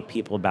educate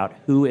people about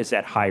who is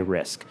at high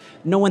risk.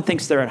 No one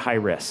thinks they're at high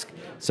risk.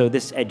 So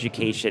this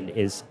education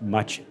is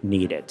much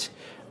needed.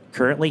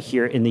 Currently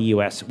here in the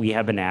US, we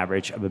have an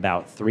average of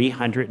about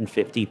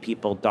 350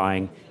 people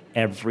dying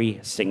every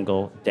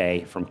single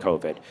day from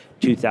COVID.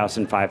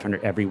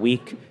 2,500 every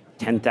week,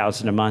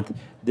 10,000 a month.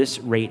 This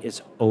rate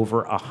is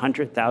over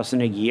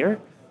 100,000 a year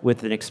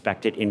with an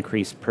expected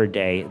increase per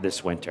day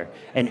this winter.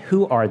 And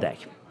who are they?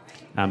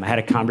 I had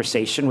a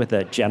conversation with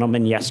a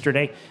gentleman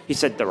yesterday. He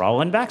said they're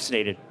all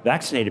unvaccinated.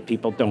 Vaccinated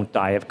people don't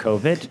die of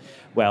COVID.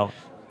 Well,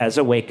 as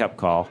a wake-up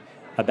call,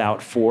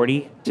 about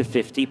 40 to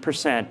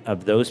 50%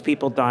 of those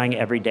people dying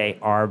every day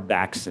are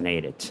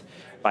vaccinated.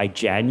 By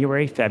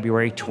January,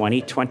 February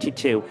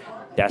 2022,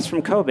 deaths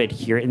from COVID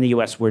here in the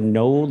US were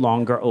no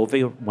longer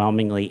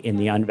overwhelmingly in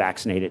the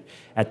unvaccinated.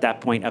 At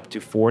that point, up to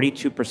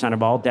 42%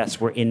 of all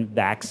deaths were in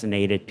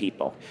vaccinated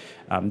people.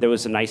 There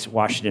was a nice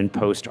Washington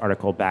Post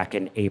article back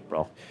in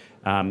April.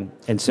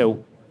 And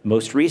so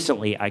most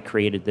recently, I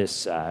created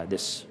this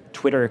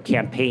Twitter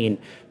campaign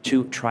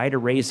to try to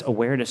raise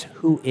awareness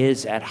who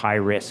is at high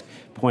risk,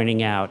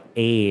 pointing out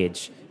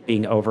age,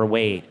 being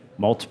overweight,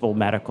 multiple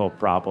medical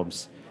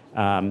problems.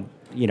 I'm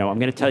going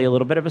to tell you a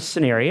little bit of a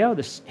scenario.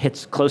 This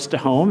hits close to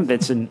home.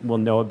 Vincent will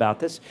know about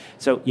this.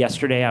 So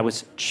yesterday I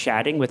was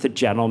chatting with a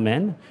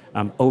gentleman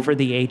over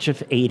the age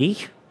of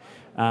 80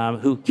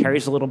 who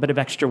carries a little bit of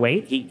extra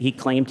weight. He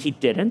claimed he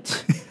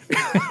didn't.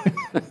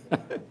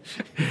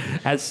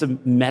 Has some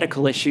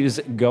medical issues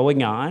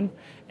going on.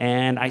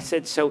 And I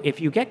said, so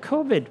if you get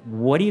COVID,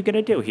 what are you going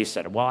to do? He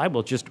said, well, I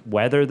will just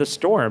weather the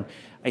storm.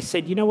 I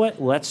said, you know what?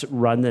 Let's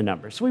run the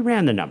numbers. So we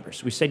ran the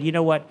numbers. We said, you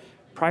know what?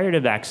 Prior to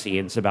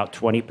vaccines, about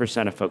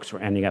 20% of folks were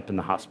ending up in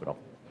the hospital.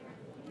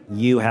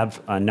 You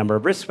have a number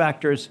of risk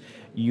factors.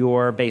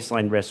 Your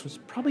baseline risk was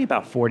probably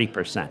about 40%.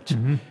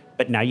 Mm-hmm.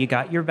 But now you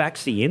got your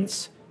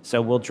vaccines,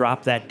 so we'll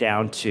drop that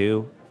down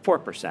to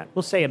 4%.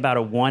 We'll say about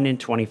a 1 in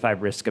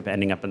 25 risk of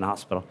ending up in the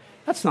hospital.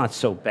 That's not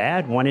so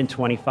bad, 1 in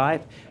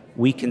 25.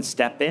 We can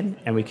step in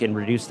and we can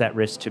reduce that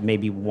risk to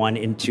maybe 1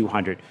 in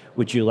 200.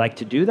 Would you like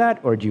to do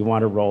that, or do you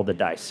want to roll the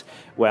dice?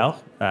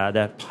 Well,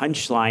 the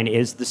punchline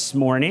is this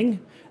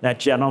morning, that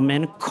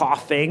gentleman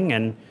coughing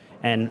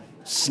and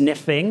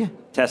sniffing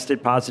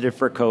tested positive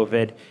for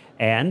COVID.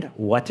 And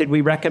what did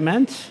we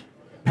recommend?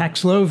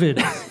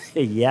 Paxlovid.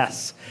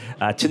 Yes.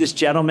 To this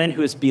gentleman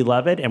who is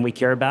beloved and we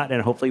care about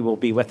and hopefully will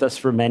be with us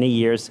for many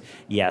years,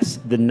 yes,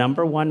 the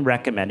number one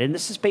recommended, and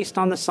this is based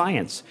on the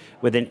science,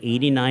 with an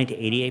 89 to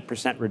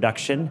 88%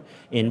 reduction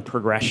in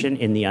progression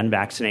in the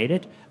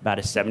unvaccinated, about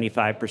a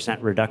 75%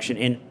 reduction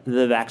in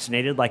the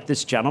vaccinated, like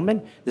this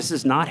gentleman. This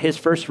is not his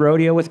first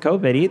rodeo with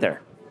COVID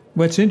either.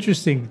 What's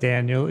interesting,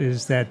 Daniel,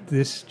 is that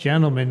this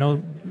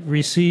gentleman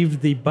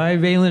received the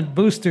bivalent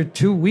booster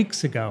 2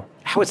 weeks ago.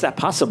 How is that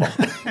possible?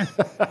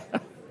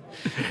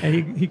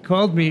 And he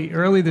called me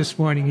early this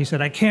morning. He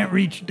said, I can't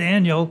reach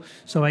Daniel.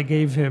 So I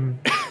gave him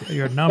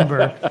your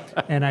number.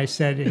 And I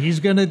said, he's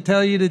going to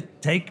tell you to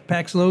take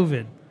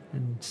Paxlovid.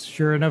 And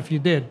sure enough, you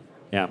did.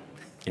 Yeah.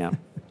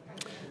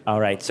 All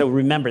right. So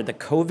remember, the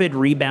COVID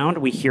rebound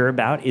we hear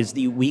about is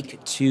the week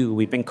 2.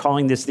 We've been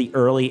calling this the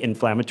early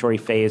inflammatory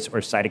phase or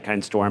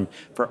cytokine storm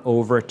for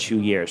over 2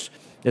 years.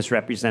 This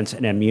represents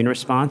an immune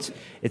response.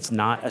 It's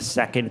not a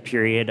second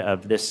period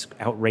of this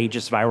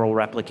outrageous viral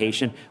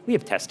replication. We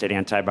have tested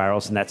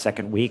antivirals in that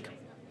second week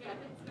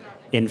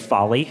in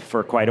folly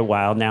for quite a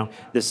while now.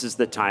 This is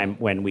the time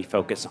when we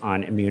focus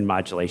on immune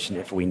modulation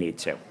if we need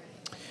to.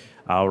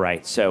 All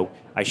right, so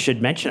I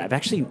should mention, I've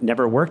actually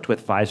never worked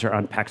with Pfizer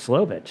on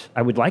Paxlovid.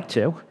 I would like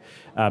to.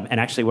 And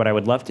actually what I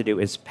would love to do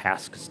is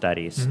PASC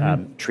studies,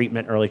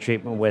 early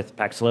treatment with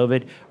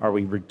Paxlovid. Are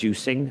we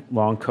reducing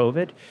long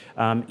COVID?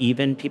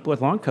 Even people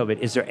with long COVID,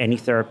 is there any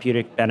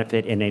therapeutic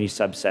benefit in any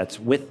subsets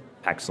with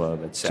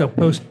Paxlovid? So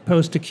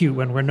post-acute,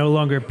 when we're no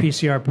longer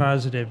PCR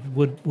positive,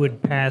 would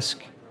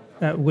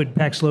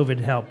Paxlovid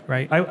help,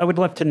 right? I would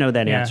love to know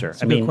that answer.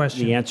 It's a good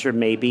question. The answer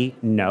may be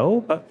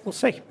no, but we'll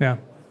see. Yeah.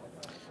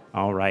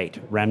 All right,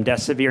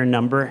 remdesivir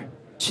number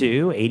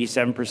 2,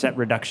 87%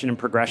 reduction in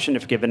progression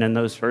if given in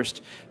those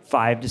first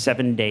 5 to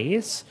 7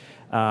 days.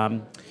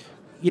 And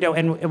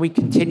we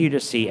continue to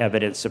see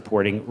evidence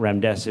supporting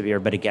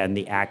remdesivir, but again,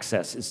 the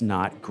access is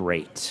not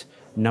great.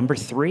 Number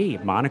 3,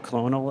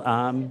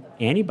 monoclonal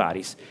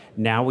antibodies.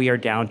 Now we are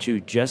down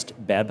to just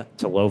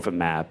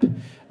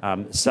bebtelovimab.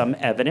 Some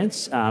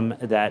evidence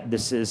that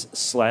this is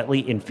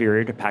slightly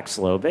inferior to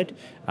Paxlovid,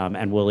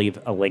 and we'll leave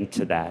a link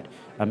to that.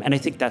 And I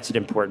think that's an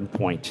important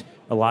point.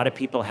 A lot of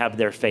people have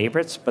their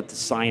favorites, but the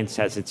science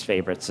has its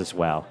favorites as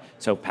well.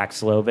 So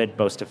Paxlovid,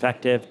 most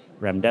effective,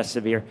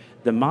 remdesivir.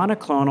 The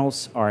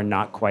monoclonals are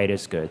not quite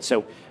as good.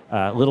 So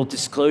a little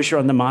disclosure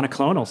on the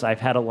monoclonals. I've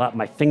had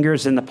my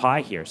fingers in the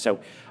pie here. So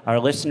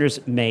our listeners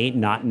may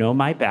not know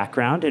my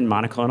background in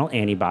monoclonal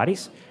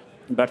antibodies.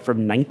 But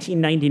from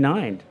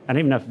 1999, I don't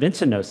even know if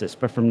Vincent knows this,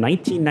 but from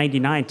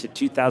 1999 to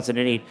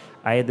 2008,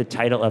 I had the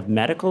title of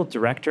Medical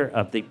Director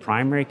of the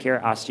Primary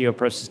Care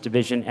Osteoporosis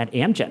Division at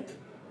Amgen.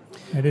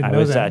 I didn't know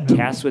I was that. No.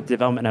 tasked with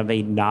development of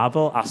a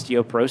novel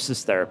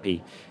osteoporosis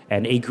therapy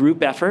and a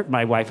group effort.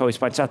 My wife always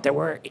points out there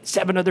were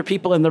 7 other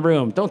people in the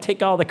room. Don't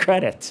take all the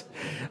credit.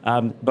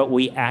 But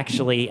we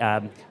actually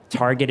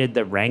targeted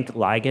the rank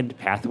ligand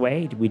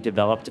pathway. We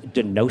developed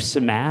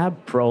denosumab,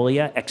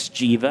 Prolia,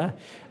 Xgeva,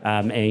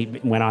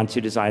 and went on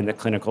to design the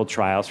clinical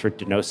trials for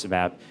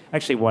denosumab,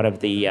 actually one of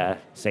the,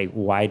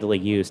 widely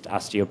used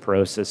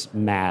osteoporosis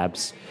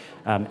mAbs.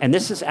 And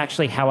this is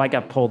actually how I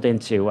got pulled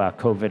into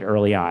COVID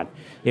early on.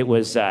 It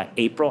was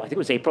April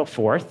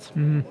 4th.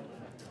 Mm-hmm.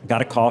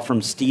 Got a call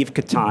from Steve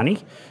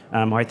Catani,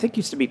 who I think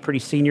used to be pretty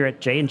senior at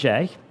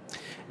J&J.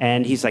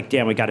 And he's like,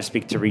 Dan, we got to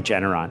speak to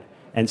Regeneron.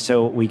 And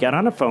so we got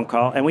on a phone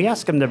call and we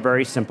asked him the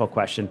very simple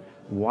question,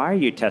 why are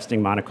you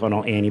testing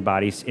monoclonal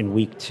antibodies in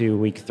week 2,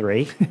 week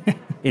 3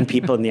 in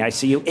people in the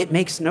ICU? It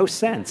makes no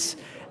sense.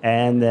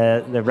 And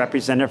the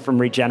representative from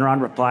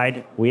Regeneron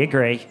replied, we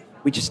agree.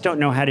 We just don't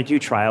know how to do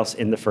trials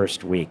in the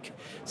first week.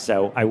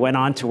 So I went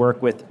on to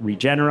work with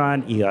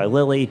Regeneron, Eli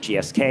Lilly,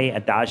 GSK,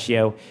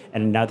 Adagio,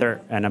 and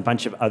a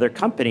bunch of other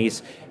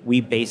companies.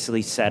 We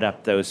basically set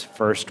up those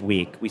first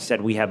week. We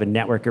said we have a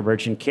network of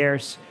urgent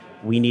cares.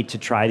 We need to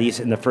try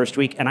these in the first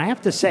week. And I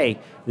have to say,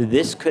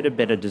 this could have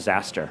been a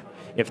disaster.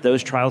 If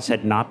those trials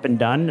had not been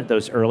done,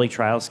 those early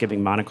trials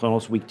giving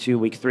monoclonals week 2,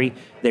 week 3,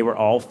 they were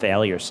all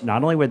failures.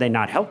 Not only were they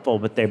not helpful,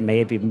 but there may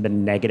have even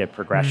been negative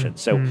progression.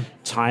 So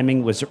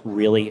timing was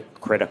really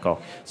critical.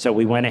 So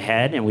we went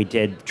ahead and we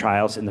did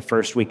trials in the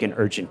first week in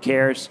urgent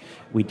cares.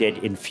 We did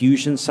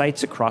infusion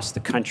sites across the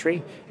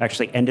country.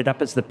 Actually ended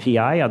up as the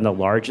PI on the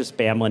largest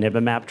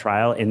bamlanivimab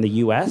trial in the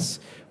US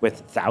with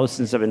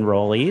thousands of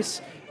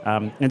enrollees.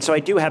 And so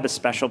I do have a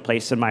special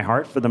place in my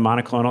heart for the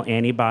monoclonal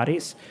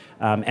antibodies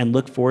and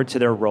look forward to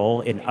their role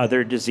in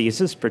other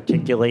diseases,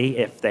 particularly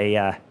if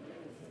they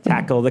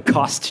tackle the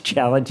cost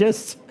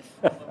challenges.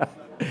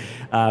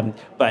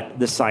 But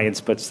the science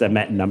puts them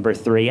at number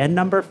 3. And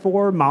number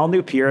 4,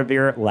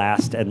 molnupiravir,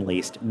 last and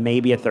least,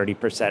 maybe a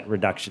 30%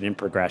 reduction in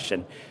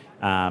progression.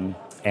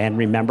 And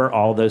remember,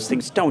 all those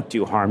things don't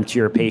do harm to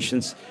your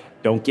patients.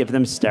 Don't give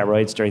them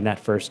steroids during that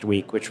first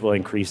week, which will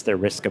increase their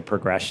risk of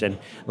progression.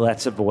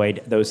 Let's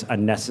avoid those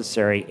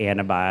unnecessary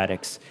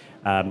antibiotics.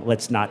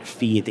 Let's not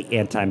feed the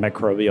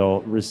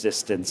antimicrobial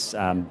resistance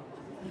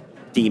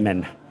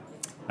demon.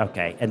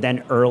 Okay, and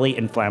then early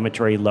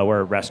inflammatory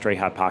lower respiratory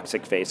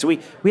hypoxic phase. So we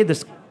had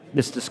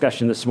this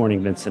discussion this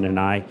morning, Vincent and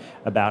I,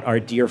 about our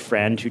dear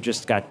friend who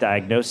just got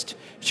diagnosed.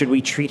 Should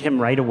we treat him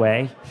right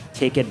away,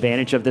 take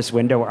advantage of this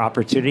window or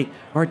opportunity,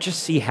 or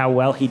just see how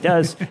well he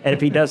does? And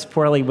if he does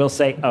poorly, we'll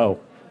say, oh,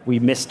 we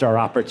missed our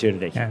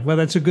opportunity. Yeah, well,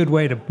 that's a good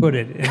way to put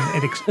it.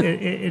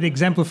 It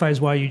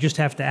exemplifies why you just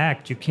have to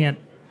act. You can't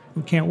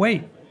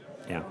wait.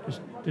 Yeah.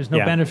 There's no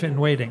benefit in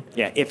waiting.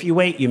 Yeah, if you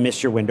wait, you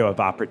miss your window of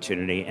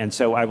opportunity. And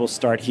so I will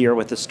start here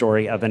with the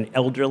story of an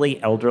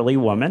elderly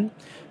woman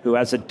who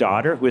has a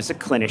daughter who is a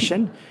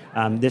clinician.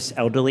 This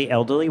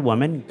elderly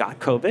woman got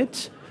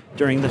COVID.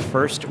 During the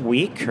first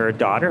week, her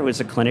daughter, who is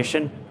a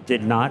clinician,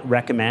 did not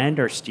recommend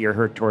or steer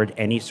her toward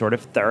any sort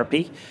of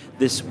therapy.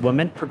 This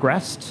woman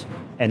progressed,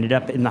 ended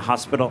up in the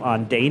hospital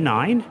on day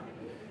 9.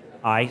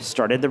 I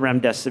started the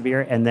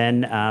remdesivir, and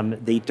then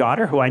the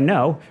daughter, who I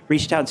know,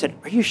 reached out and said,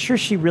 are you sure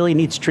she really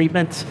needs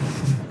treatment?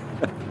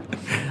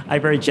 I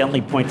very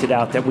gently pointed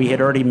out that we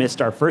had already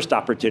missed our first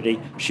opportunity.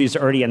 She's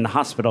already in the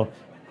hospital.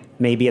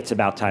 Maybe it's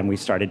about time we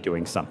started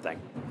doing something.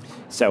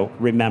 So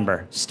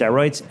remember,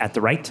 steroids at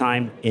the right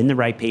time, in the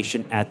right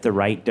patient, at the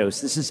right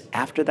dose. This is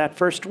after that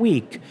first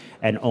week,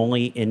 and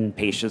only in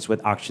patients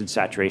with oxygen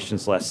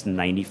saturations less than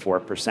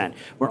 94%.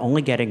 We're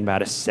only getting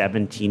about a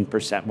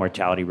 17%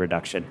 mortality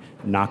reduction.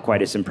 Not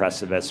quite as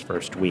impressive as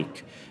first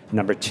week.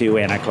 Number 2,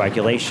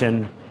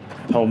 anticoagulation,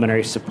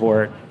 pulmonary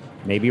support,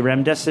 maybe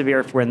remdesivir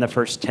if we're in the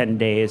first 10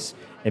 days,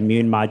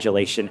 immune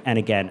modulation, and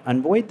again,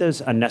 avoid those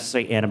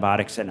unnecessary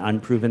antibiotics and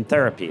unproven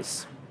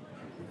therapies.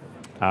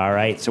 All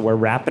right, so we're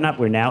wrapping up.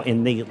 We're now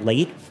in the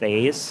late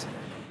phase.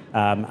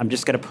 I'm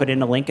just going to put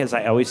in a link, as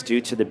I always do,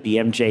 to the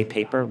BMJ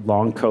paper,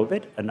 Long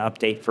COVID, an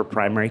update for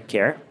primary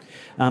care.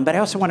 But I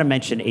also want to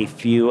mention a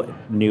few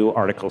new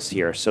articles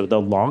here. So the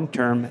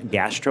long-term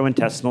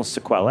gastrointestinal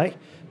sequelae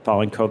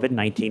following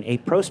COVID-19, a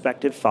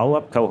prospective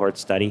follow-up cohort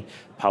study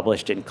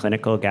published in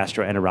Clinical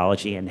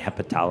Gastroenterology and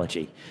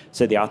Hepatology.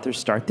 So the authors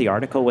start the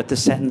article with the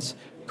sentence,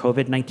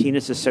 COVID-19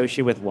 is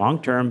associated with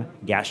long-term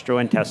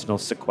gastrointestinal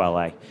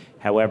sequelae.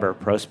 However,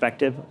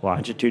 prospective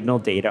longitudinal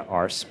data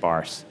are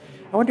sparse.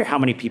 I wonder how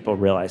many people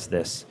realize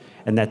this,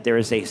 and that there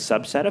is a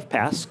subset of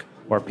PASC,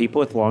 or people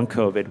with long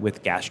COVID,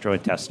 with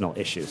gastrointestinal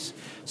issues.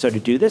 So to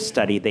do this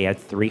study, they had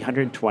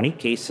 320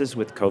 cases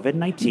with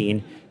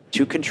COVID-19,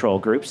 2 control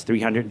groups,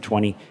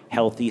 320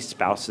 healthy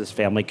spouses,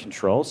 family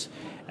controls,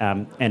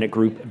 and a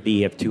group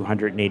B of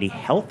 280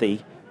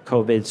 healthy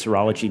COVID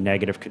serology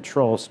negative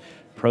controls.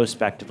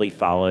 prospectively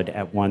followed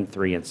at 1,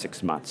 3, and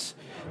 6 months.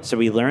 So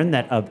we learned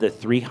that of the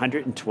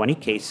 320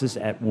 cases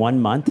at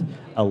 1 month,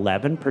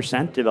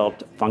 11%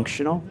 developed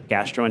functional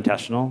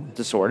gastrointestinal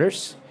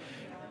disorders.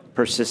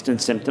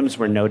 Persistent symptoms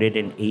were noted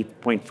in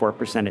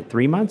 8.4% at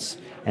 3 months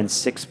and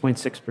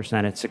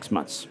 6.6% at 6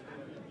 months.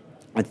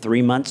 At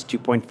 3 months,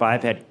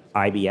 2.5 had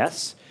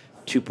IBS,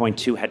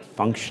 2.2 had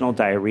functional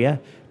diarrhea,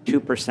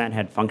 2%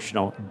 had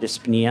functional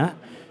dyspnea,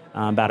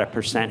 about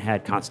 1%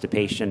 had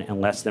constipation, and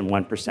less than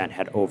 1%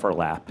 had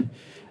overlap.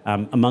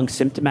 Among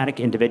symptomatic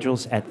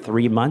individuals at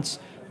 3 months,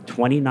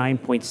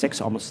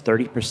 29.6, almost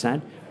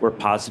 30%, were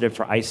positive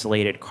for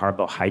isolated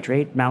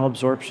carbohydrate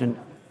malabsorption,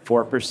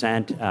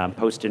 4%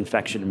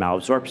 post-infection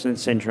malabsorption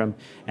syndrome,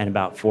 and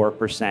about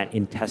 4%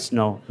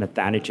 intestinal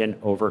methanogen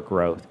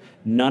overgrowth.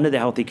 None of the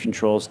healthy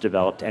controls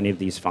developed any of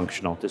these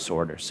functional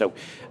disorders. So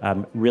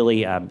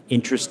really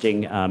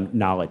interesting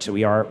knowledge. So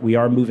we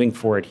are moving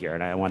forward here,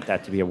 and I want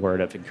that to be a word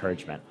of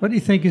encouragement. What do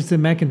you think is the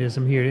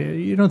mechanism here?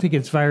 You don't think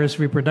it's virus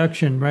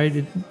reproduction,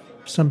 right?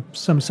 Some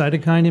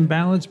cytokine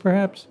imbalance,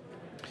 perhaps?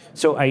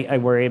 So I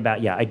worry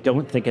about, I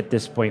don't think at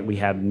this point we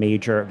have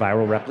major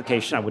viral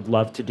replication. I would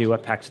love to do the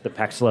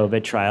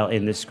Paxlovid trial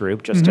in this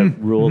group just to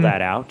rule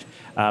that out.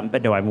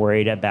 But no, I'm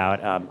worried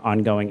about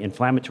ongoing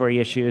inflammatory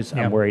issues.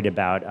 I'm worried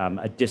about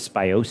a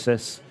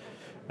dysbiosis.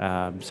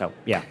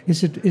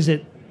 Is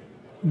it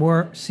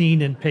more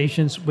seen in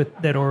patients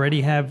that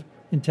already have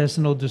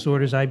intestinal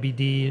disorders,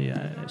 IBD,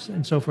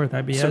 and so forth,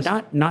 IBS?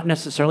 So not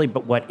necessarily,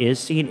 but what is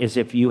seen is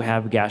if you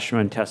have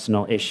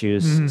gastrointestinal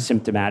issues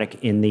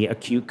symptomatic in the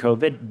acute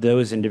COVID,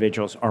 those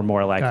individuals are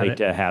more likely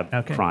to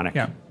have chronic.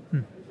 Yeah.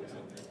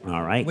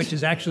 All right. Which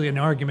is actually an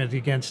argument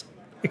against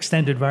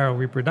extended viral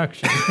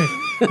reproduction.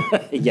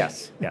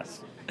 Yes.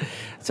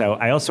 So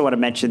I also want to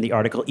mention the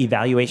article,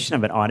 Evaluation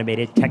of an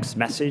Automated Text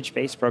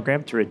Message-Based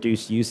Program to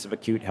Reduce Use of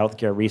Acute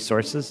Healthcare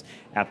Resources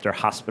After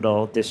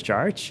Hospital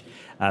Discharge.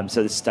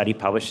 So this study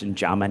published in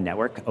JAMA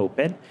Network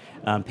Open.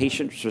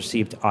 Patients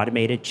received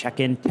automated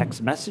check-in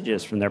text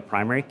messages from their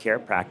primary care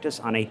practice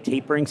on a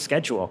tapering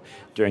schedule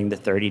during the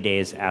 30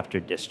 days after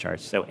discharge.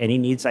 So any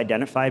needs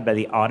identified by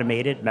the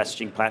automated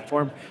messaging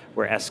platform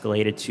were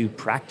escalated to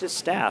practice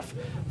staff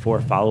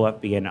for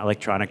follow-up via an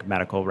electronic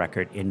medical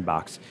record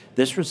inbox.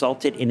 This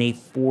resulted in a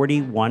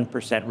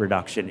 41%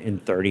 reduction in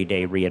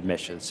 30-day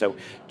readmissions. So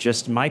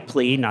just my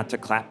plea not to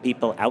clap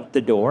people out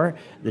the door.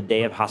 The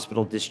day of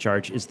hospital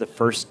discharge is the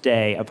first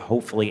day of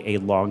hopefully a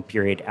long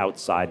period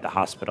outside the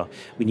hospital.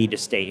 We need to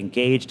stay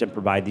engaged and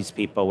provide these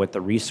people with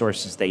the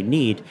resources they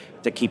need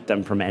to keep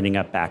them from ending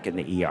up back in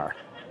the ER.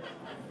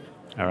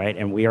 All right,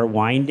 and we are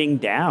winding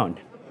down.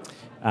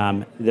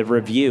 The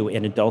review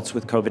in adults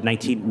with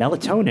COVID-19,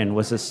 melatonin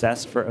was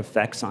assessed for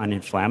effects on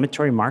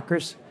inflammatory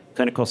markers,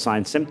 clinical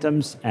signs,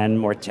 symptoms, and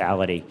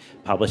mortality,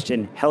 published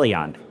in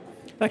Helion.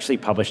 Actually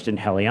published in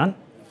Helion.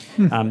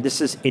 This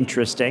is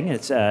interesting.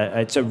 It's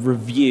a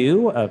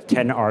review of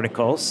 10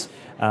 articles,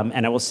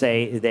 and I will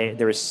say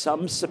there is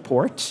some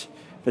support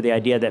for the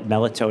idea that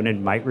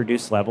melatonin might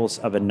reduce levels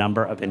of a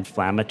number of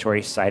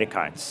inflammatory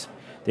cytokines.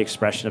 The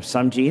expression of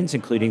some genes,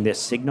 including the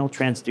signal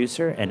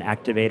transducer and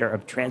activator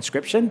of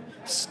transcription,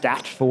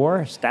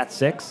 STAT4,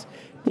 STAT6,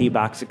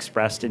 T-box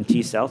expressed in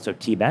T cells, so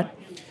TBET,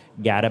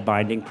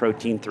 GATA-binding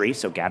protein 3,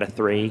 so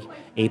GATA3,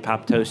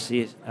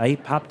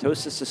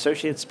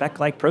 apoptosis-associated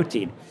speck-like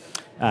protein,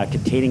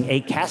 containing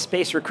a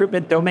caspase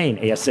recruitment domain,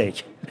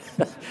 ASH.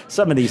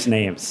 Some of these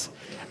names.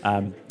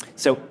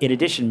 So in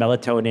addition,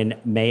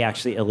 melatonin may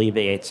actually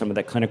alleviate some of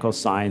the clinical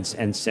signs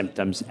and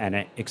symptoms and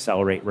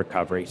accelerate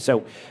recovery.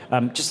 So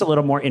just a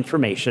little more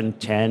information,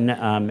 10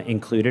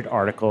 included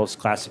articles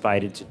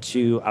classified into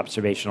 2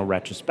 observational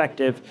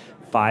retrospective,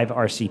 5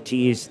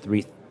 RCTs,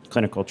 3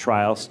 clinical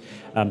trials,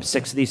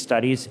 6 of these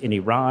studies in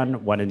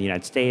Iran, 1 in the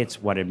United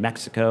States, 1 in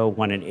Mexico,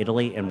 1 in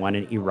Italy, and 1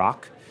 in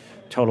Iraq.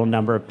 Total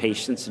number of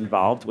patients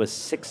involved was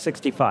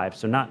 665,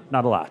 so not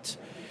a lot.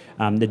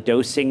 The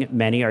dosing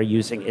many are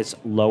using is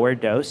lower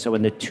dose, so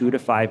in the 2 to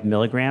 5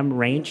 milligram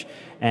range.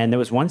 And there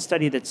was one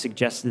study that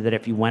suggested that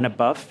if you went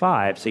above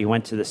 5, so you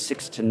went to the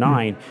 6 to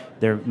 9,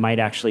 there might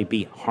actually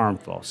be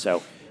harmful.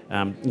 So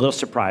a little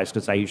surprised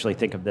because I usually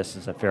think of this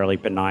as a fairly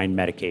benign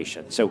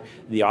medication. So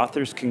the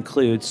authors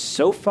conclude,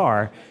 so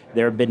far,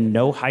 there have been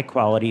no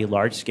high-quality,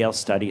 large-scale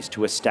studies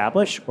to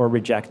establish or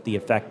reject the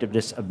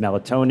effectiveness of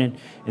melatonin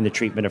in the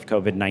treatment of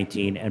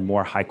COVID-19, and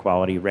more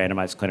high-quality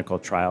randomized clinical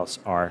trials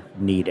are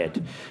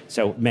needed.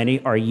 So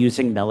many are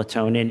using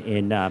melatonin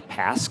in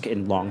PASC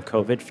in long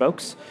COVID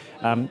folks.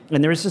 And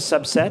there is a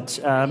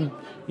subset,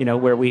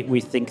 where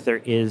we think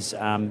there is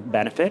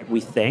benefit.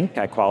 We think,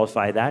 I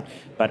qualify that,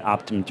 but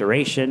optimum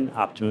duration,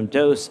 optimum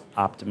dose,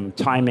 optimum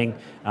timing,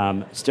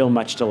 still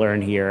much to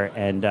learn here.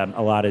 And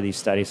a lot of these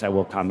studies, I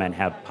will comment,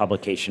 have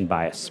publication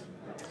bias.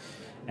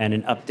 And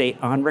an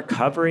update on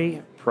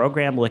recovery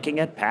program looking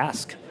at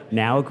PASC.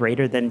 Now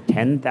greater than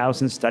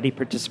 10,000 study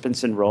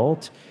participants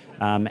enrolled.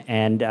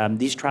 And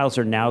these trials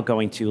are now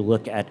going to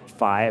look at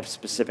 5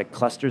 specific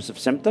clusters of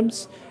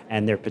symptoms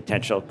and their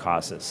potential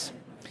causes.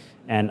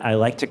 And I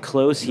like to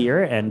close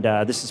here, and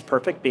this is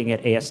perfect being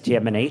at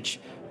ASTM&H.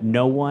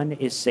 No one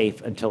is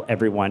safe until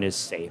everyone is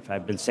safe.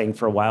 I've been saying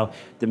for a while,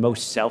 the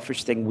most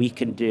selfish thing we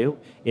can do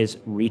is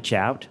reach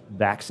out,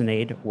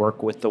 vaccinate,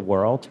 work with the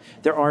world.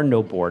 There are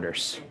no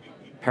borders.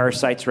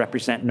 Parasites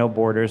represent no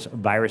borders,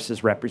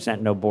 viruses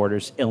represent no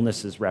borders,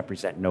 illnesses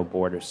represent no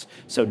borders.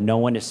 So no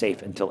one is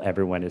safe until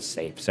everyone is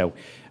safe. So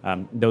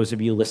those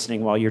of you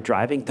listening while you're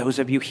driving, those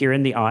of you here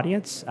in the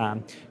audience,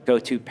 go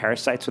to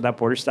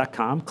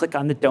parasiteswithoutborders.com, click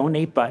on the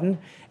donate button.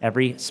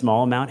 Every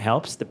small amount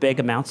helps. The big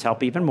amounts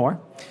help even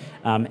more.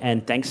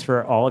 And thanks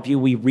for all of you.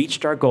 We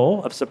reached our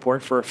goal of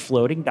support for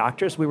floating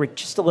doctors. We were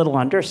just a little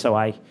under, so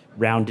I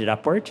rounded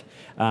upward.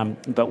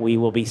 But we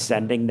will be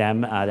sending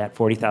them that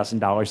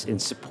 $40,000 in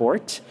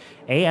support.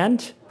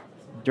 And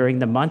during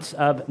the months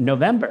of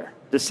November,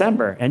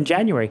 December, and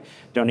January,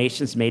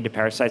 donations made to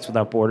Parasites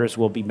Without Borders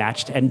will be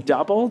matched and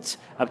doubled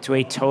up to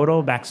a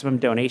total maximum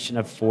donation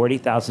of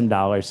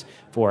 $40,000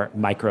 for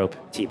Microbe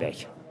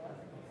TB.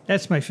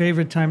 That's my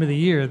favorite time of the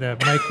year, the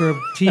Microbe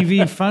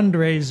TV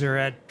fundraiser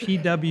at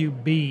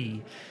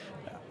PWB.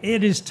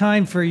 It is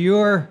time for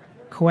your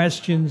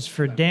questions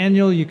for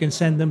Daniel. You can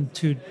send them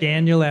to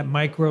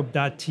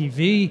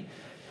daniel@microbe.tv.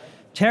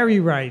 Terry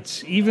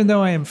writes, even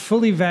though I am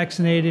fully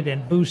vaccinated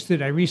and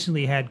boosted, I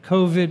recently had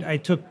COVID. I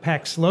took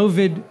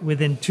Paxlovid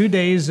within 2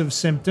 days of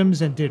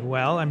symptoms and did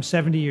well. I'm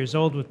 70 years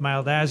old with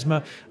mild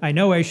asthma. I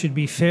know I should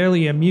be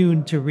fairly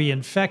immune to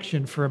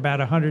reinfection for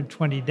about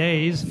 120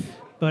 days.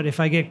 But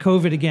if I get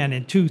COVID again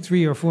in 2,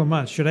 3, or 4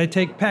 months, should I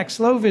take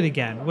Paxlovid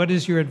again? What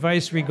is your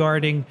advice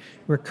regarding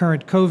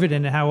recurrent COVID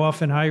and how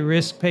often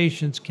high-risk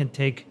patients can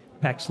take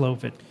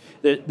Paxlovid?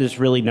 There's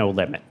really no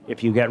limit.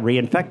 If you get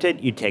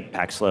reinfected, you take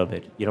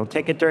Paxlovid. You don't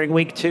take it during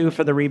week 2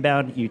 for the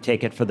rebound, you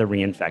take it for the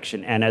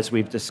reinfection. And as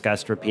we've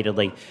discussed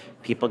repeatedly,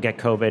 people get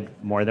COVID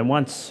more than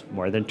once,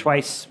 more than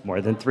twice,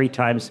 more than 3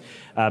 times.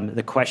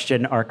 The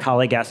question our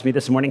colleague asked me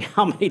this morning,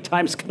 how many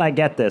times can I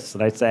get this?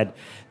 And I said,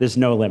 there's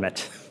no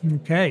limit.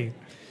 Okay.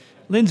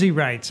 Lindsay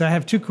writes, I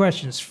have 2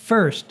 questions.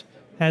 First,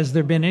 has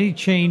there been any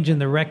change in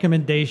the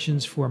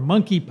recommendations for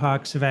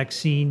monkeypox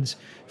vaccines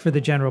for the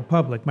general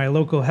public? My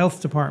local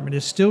health department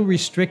is still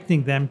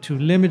restricting them to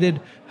limited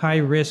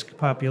high-risk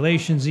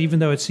populations. Even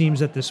though it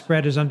seems that the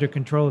spread is under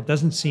control, it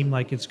doesn't seem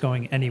like it's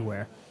going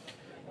anywhere.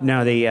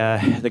 No,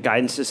 the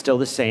guidance is still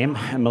the same.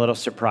 I'm a little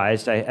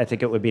surprised. I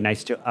think it would be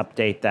nice to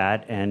update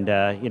that and,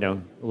 a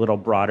little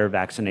broader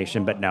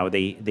vaccination. But no,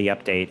 the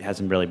update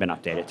hasn't really been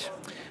updated.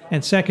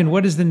 And second,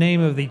 what is the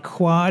name of the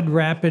quad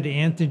rapid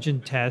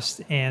antigen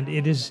test? And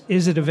is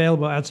it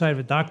available outside of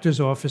a doctor's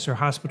office or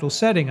hospital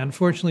setting?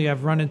 Unfortunately,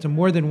 I've run into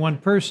more than one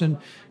person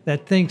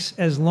that thinks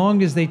as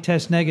long as they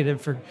test negative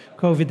for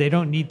COVID, they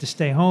don't need to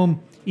stay home,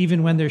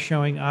 even when they're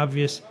showing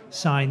obvious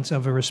signs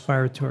of a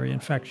respiratory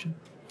infection.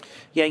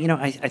 Yeah,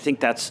 I think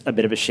that's a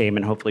bit of a shame,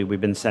 and hopefully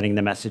we've been sending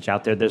the message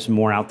out there. There's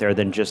more out there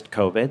than just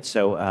COVID.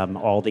 So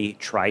all the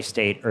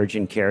tri-state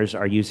urgent cares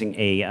are using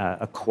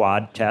a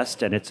quad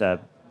test, and it's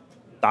a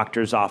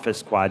doctor's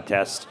office quad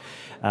test.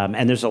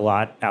 And there's a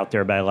lot out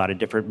there by a lot of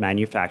different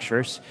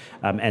manufacturers.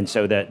 And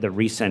so the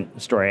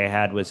recent story I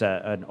had was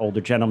an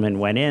older gentleman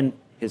went in,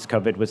 his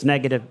COVID was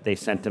negative, they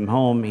sent him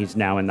home, he's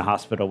now in the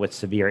hospital with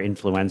severe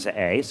influenza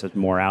A, so there's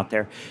more out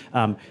there.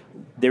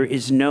 There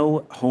is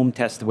no home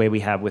test the way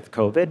we have with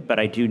COVID, but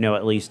I do know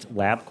at least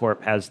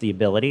LabCorp has the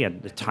ability,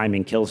 and the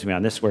timing kills me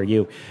on this, where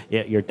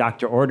your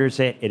doctor orders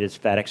it, it is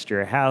FedExed to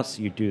your house,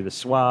 you do the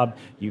swab,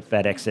 you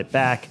FedEx it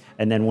back,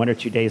 and then 1 or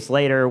 2 days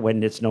later,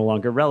 when it's no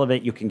longer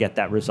relevant, you can get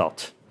that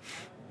result.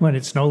 When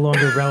it's no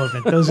longer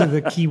relevant. Those are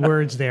the key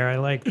words there. I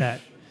like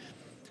that.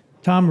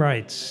 Tom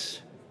writes,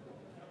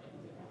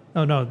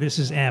 oh no, this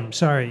is M,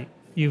 sorry.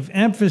 You've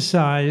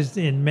emphasized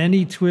in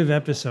many TWiV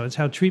episodes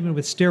how treatment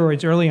with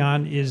steroids early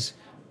on is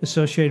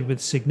associated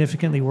with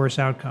significantly worse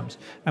outcomes.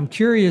 I'm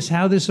curious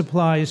how this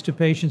applies to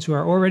patients who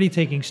are already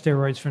taking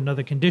steroids for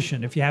another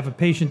condition. If you have a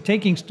patient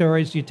taking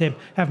steroids, do you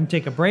have them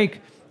take a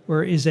break,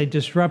 or is a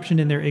disruption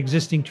in their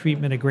existing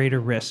treatment a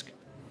greater risk?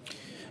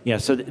 Yeah,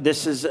 so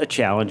this is a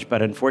challenge,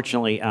 but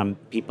unfortunately,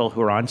 people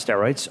who are on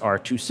steroids are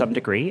to some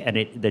degree,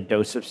 and the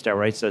dose of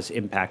steroids does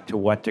impact to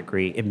what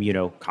degree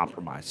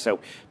immunocompromised. So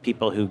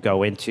people who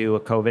go into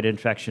a COVID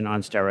infection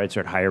on steroids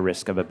are at higher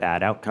risk of a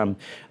bad outcome.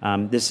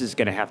 This is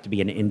going to have to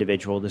be an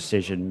individual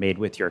decision made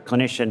with your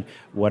clinician.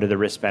 What are the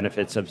risk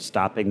benefits of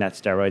stopping that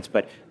steroids?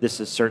 But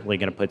this is certainly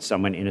going to put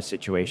someone in a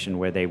situation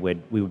where we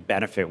would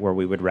benefit, where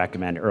we would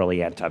recommend early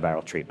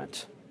antiviral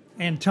treatment.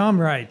 And Tom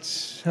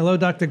writes, hello,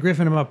 Dr.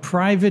 Griffin. I'm a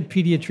private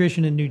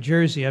pediatrician in New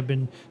Jersey. I've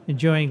been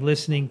enjoying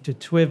listening to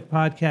TWiV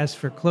podcasts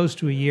for close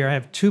to a year. I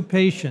have 2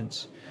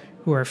 patients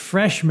who are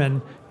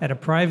freshmen at a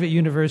private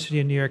university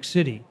in New York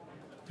City.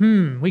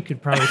 We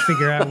could probably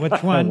figure out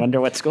which one. I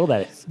wonder what school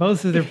that is.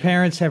 Both of their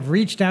parents have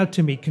reached out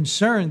to me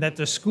concerned that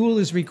the school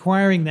is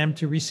requiring them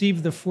to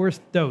receive the 4th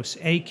dose,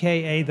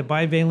 aka the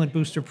bivalent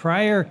booster,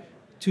 prior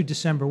to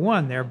December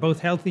 1. They're both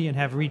healthy and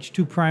have reached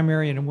 2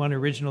 primary and 1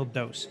 original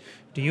dose.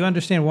 Do you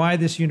understand why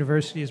this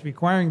university is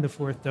requiring the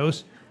 4th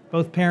dose?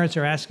 Both parents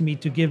are asking me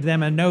to give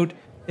them a note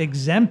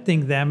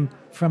exempting them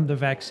from the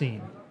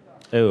vaccine.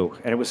 Oh,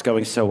 and it was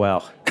going so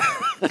well.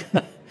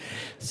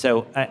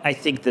 So I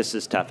think this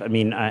is tough. I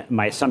mean,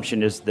 my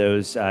assumption is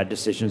those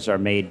decisions are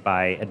made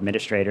by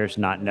administrators,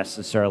 not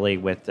necessarily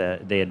with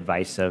the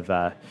advice of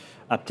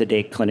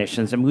up-to-date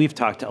clinicians. And we've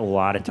talked a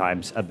lot of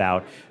times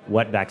about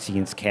what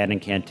vaccines can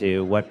and can't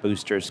do, what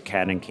boosters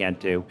can and can't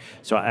do.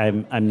 So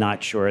I'm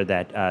not sure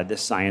that the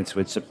science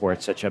would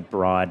support such a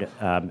broad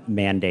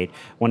mandate.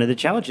 One of the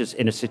challenges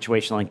in a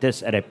situation like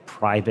this at a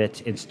private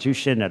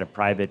institution, at a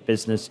private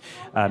business,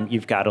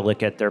 you've got to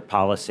look at their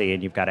policy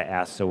and you've got to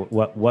ask, so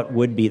what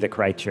would be the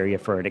criteria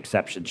for an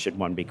exception should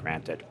one be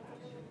granted?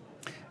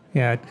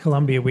 Yeah, at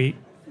Columbia, we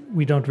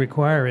don't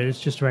require it. It's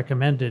just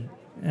recommended.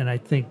 And I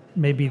think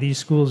maybe these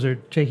schools are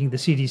taking the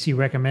CDC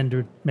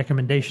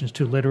recommendations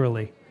too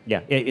literally. Yeah,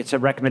 it's a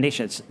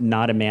recommendation. It's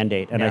not a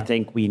mandate. And I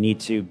think we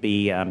need to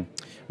be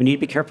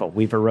careful.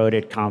 We've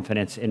eroded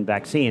confidence in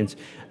vaccines.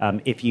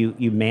 If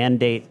you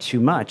mandate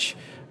too much,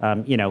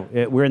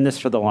 we're in this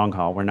for the long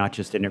haul. We're not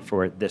just in it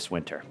for this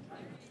winter.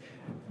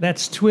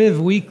 That's TWiV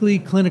Weekly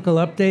Clinical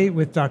Update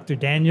with Dr.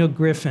 Daniel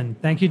Griffin.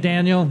 Thank you,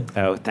 Daniel.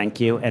 Oh, thank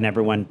you. And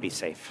everyone, be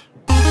safe.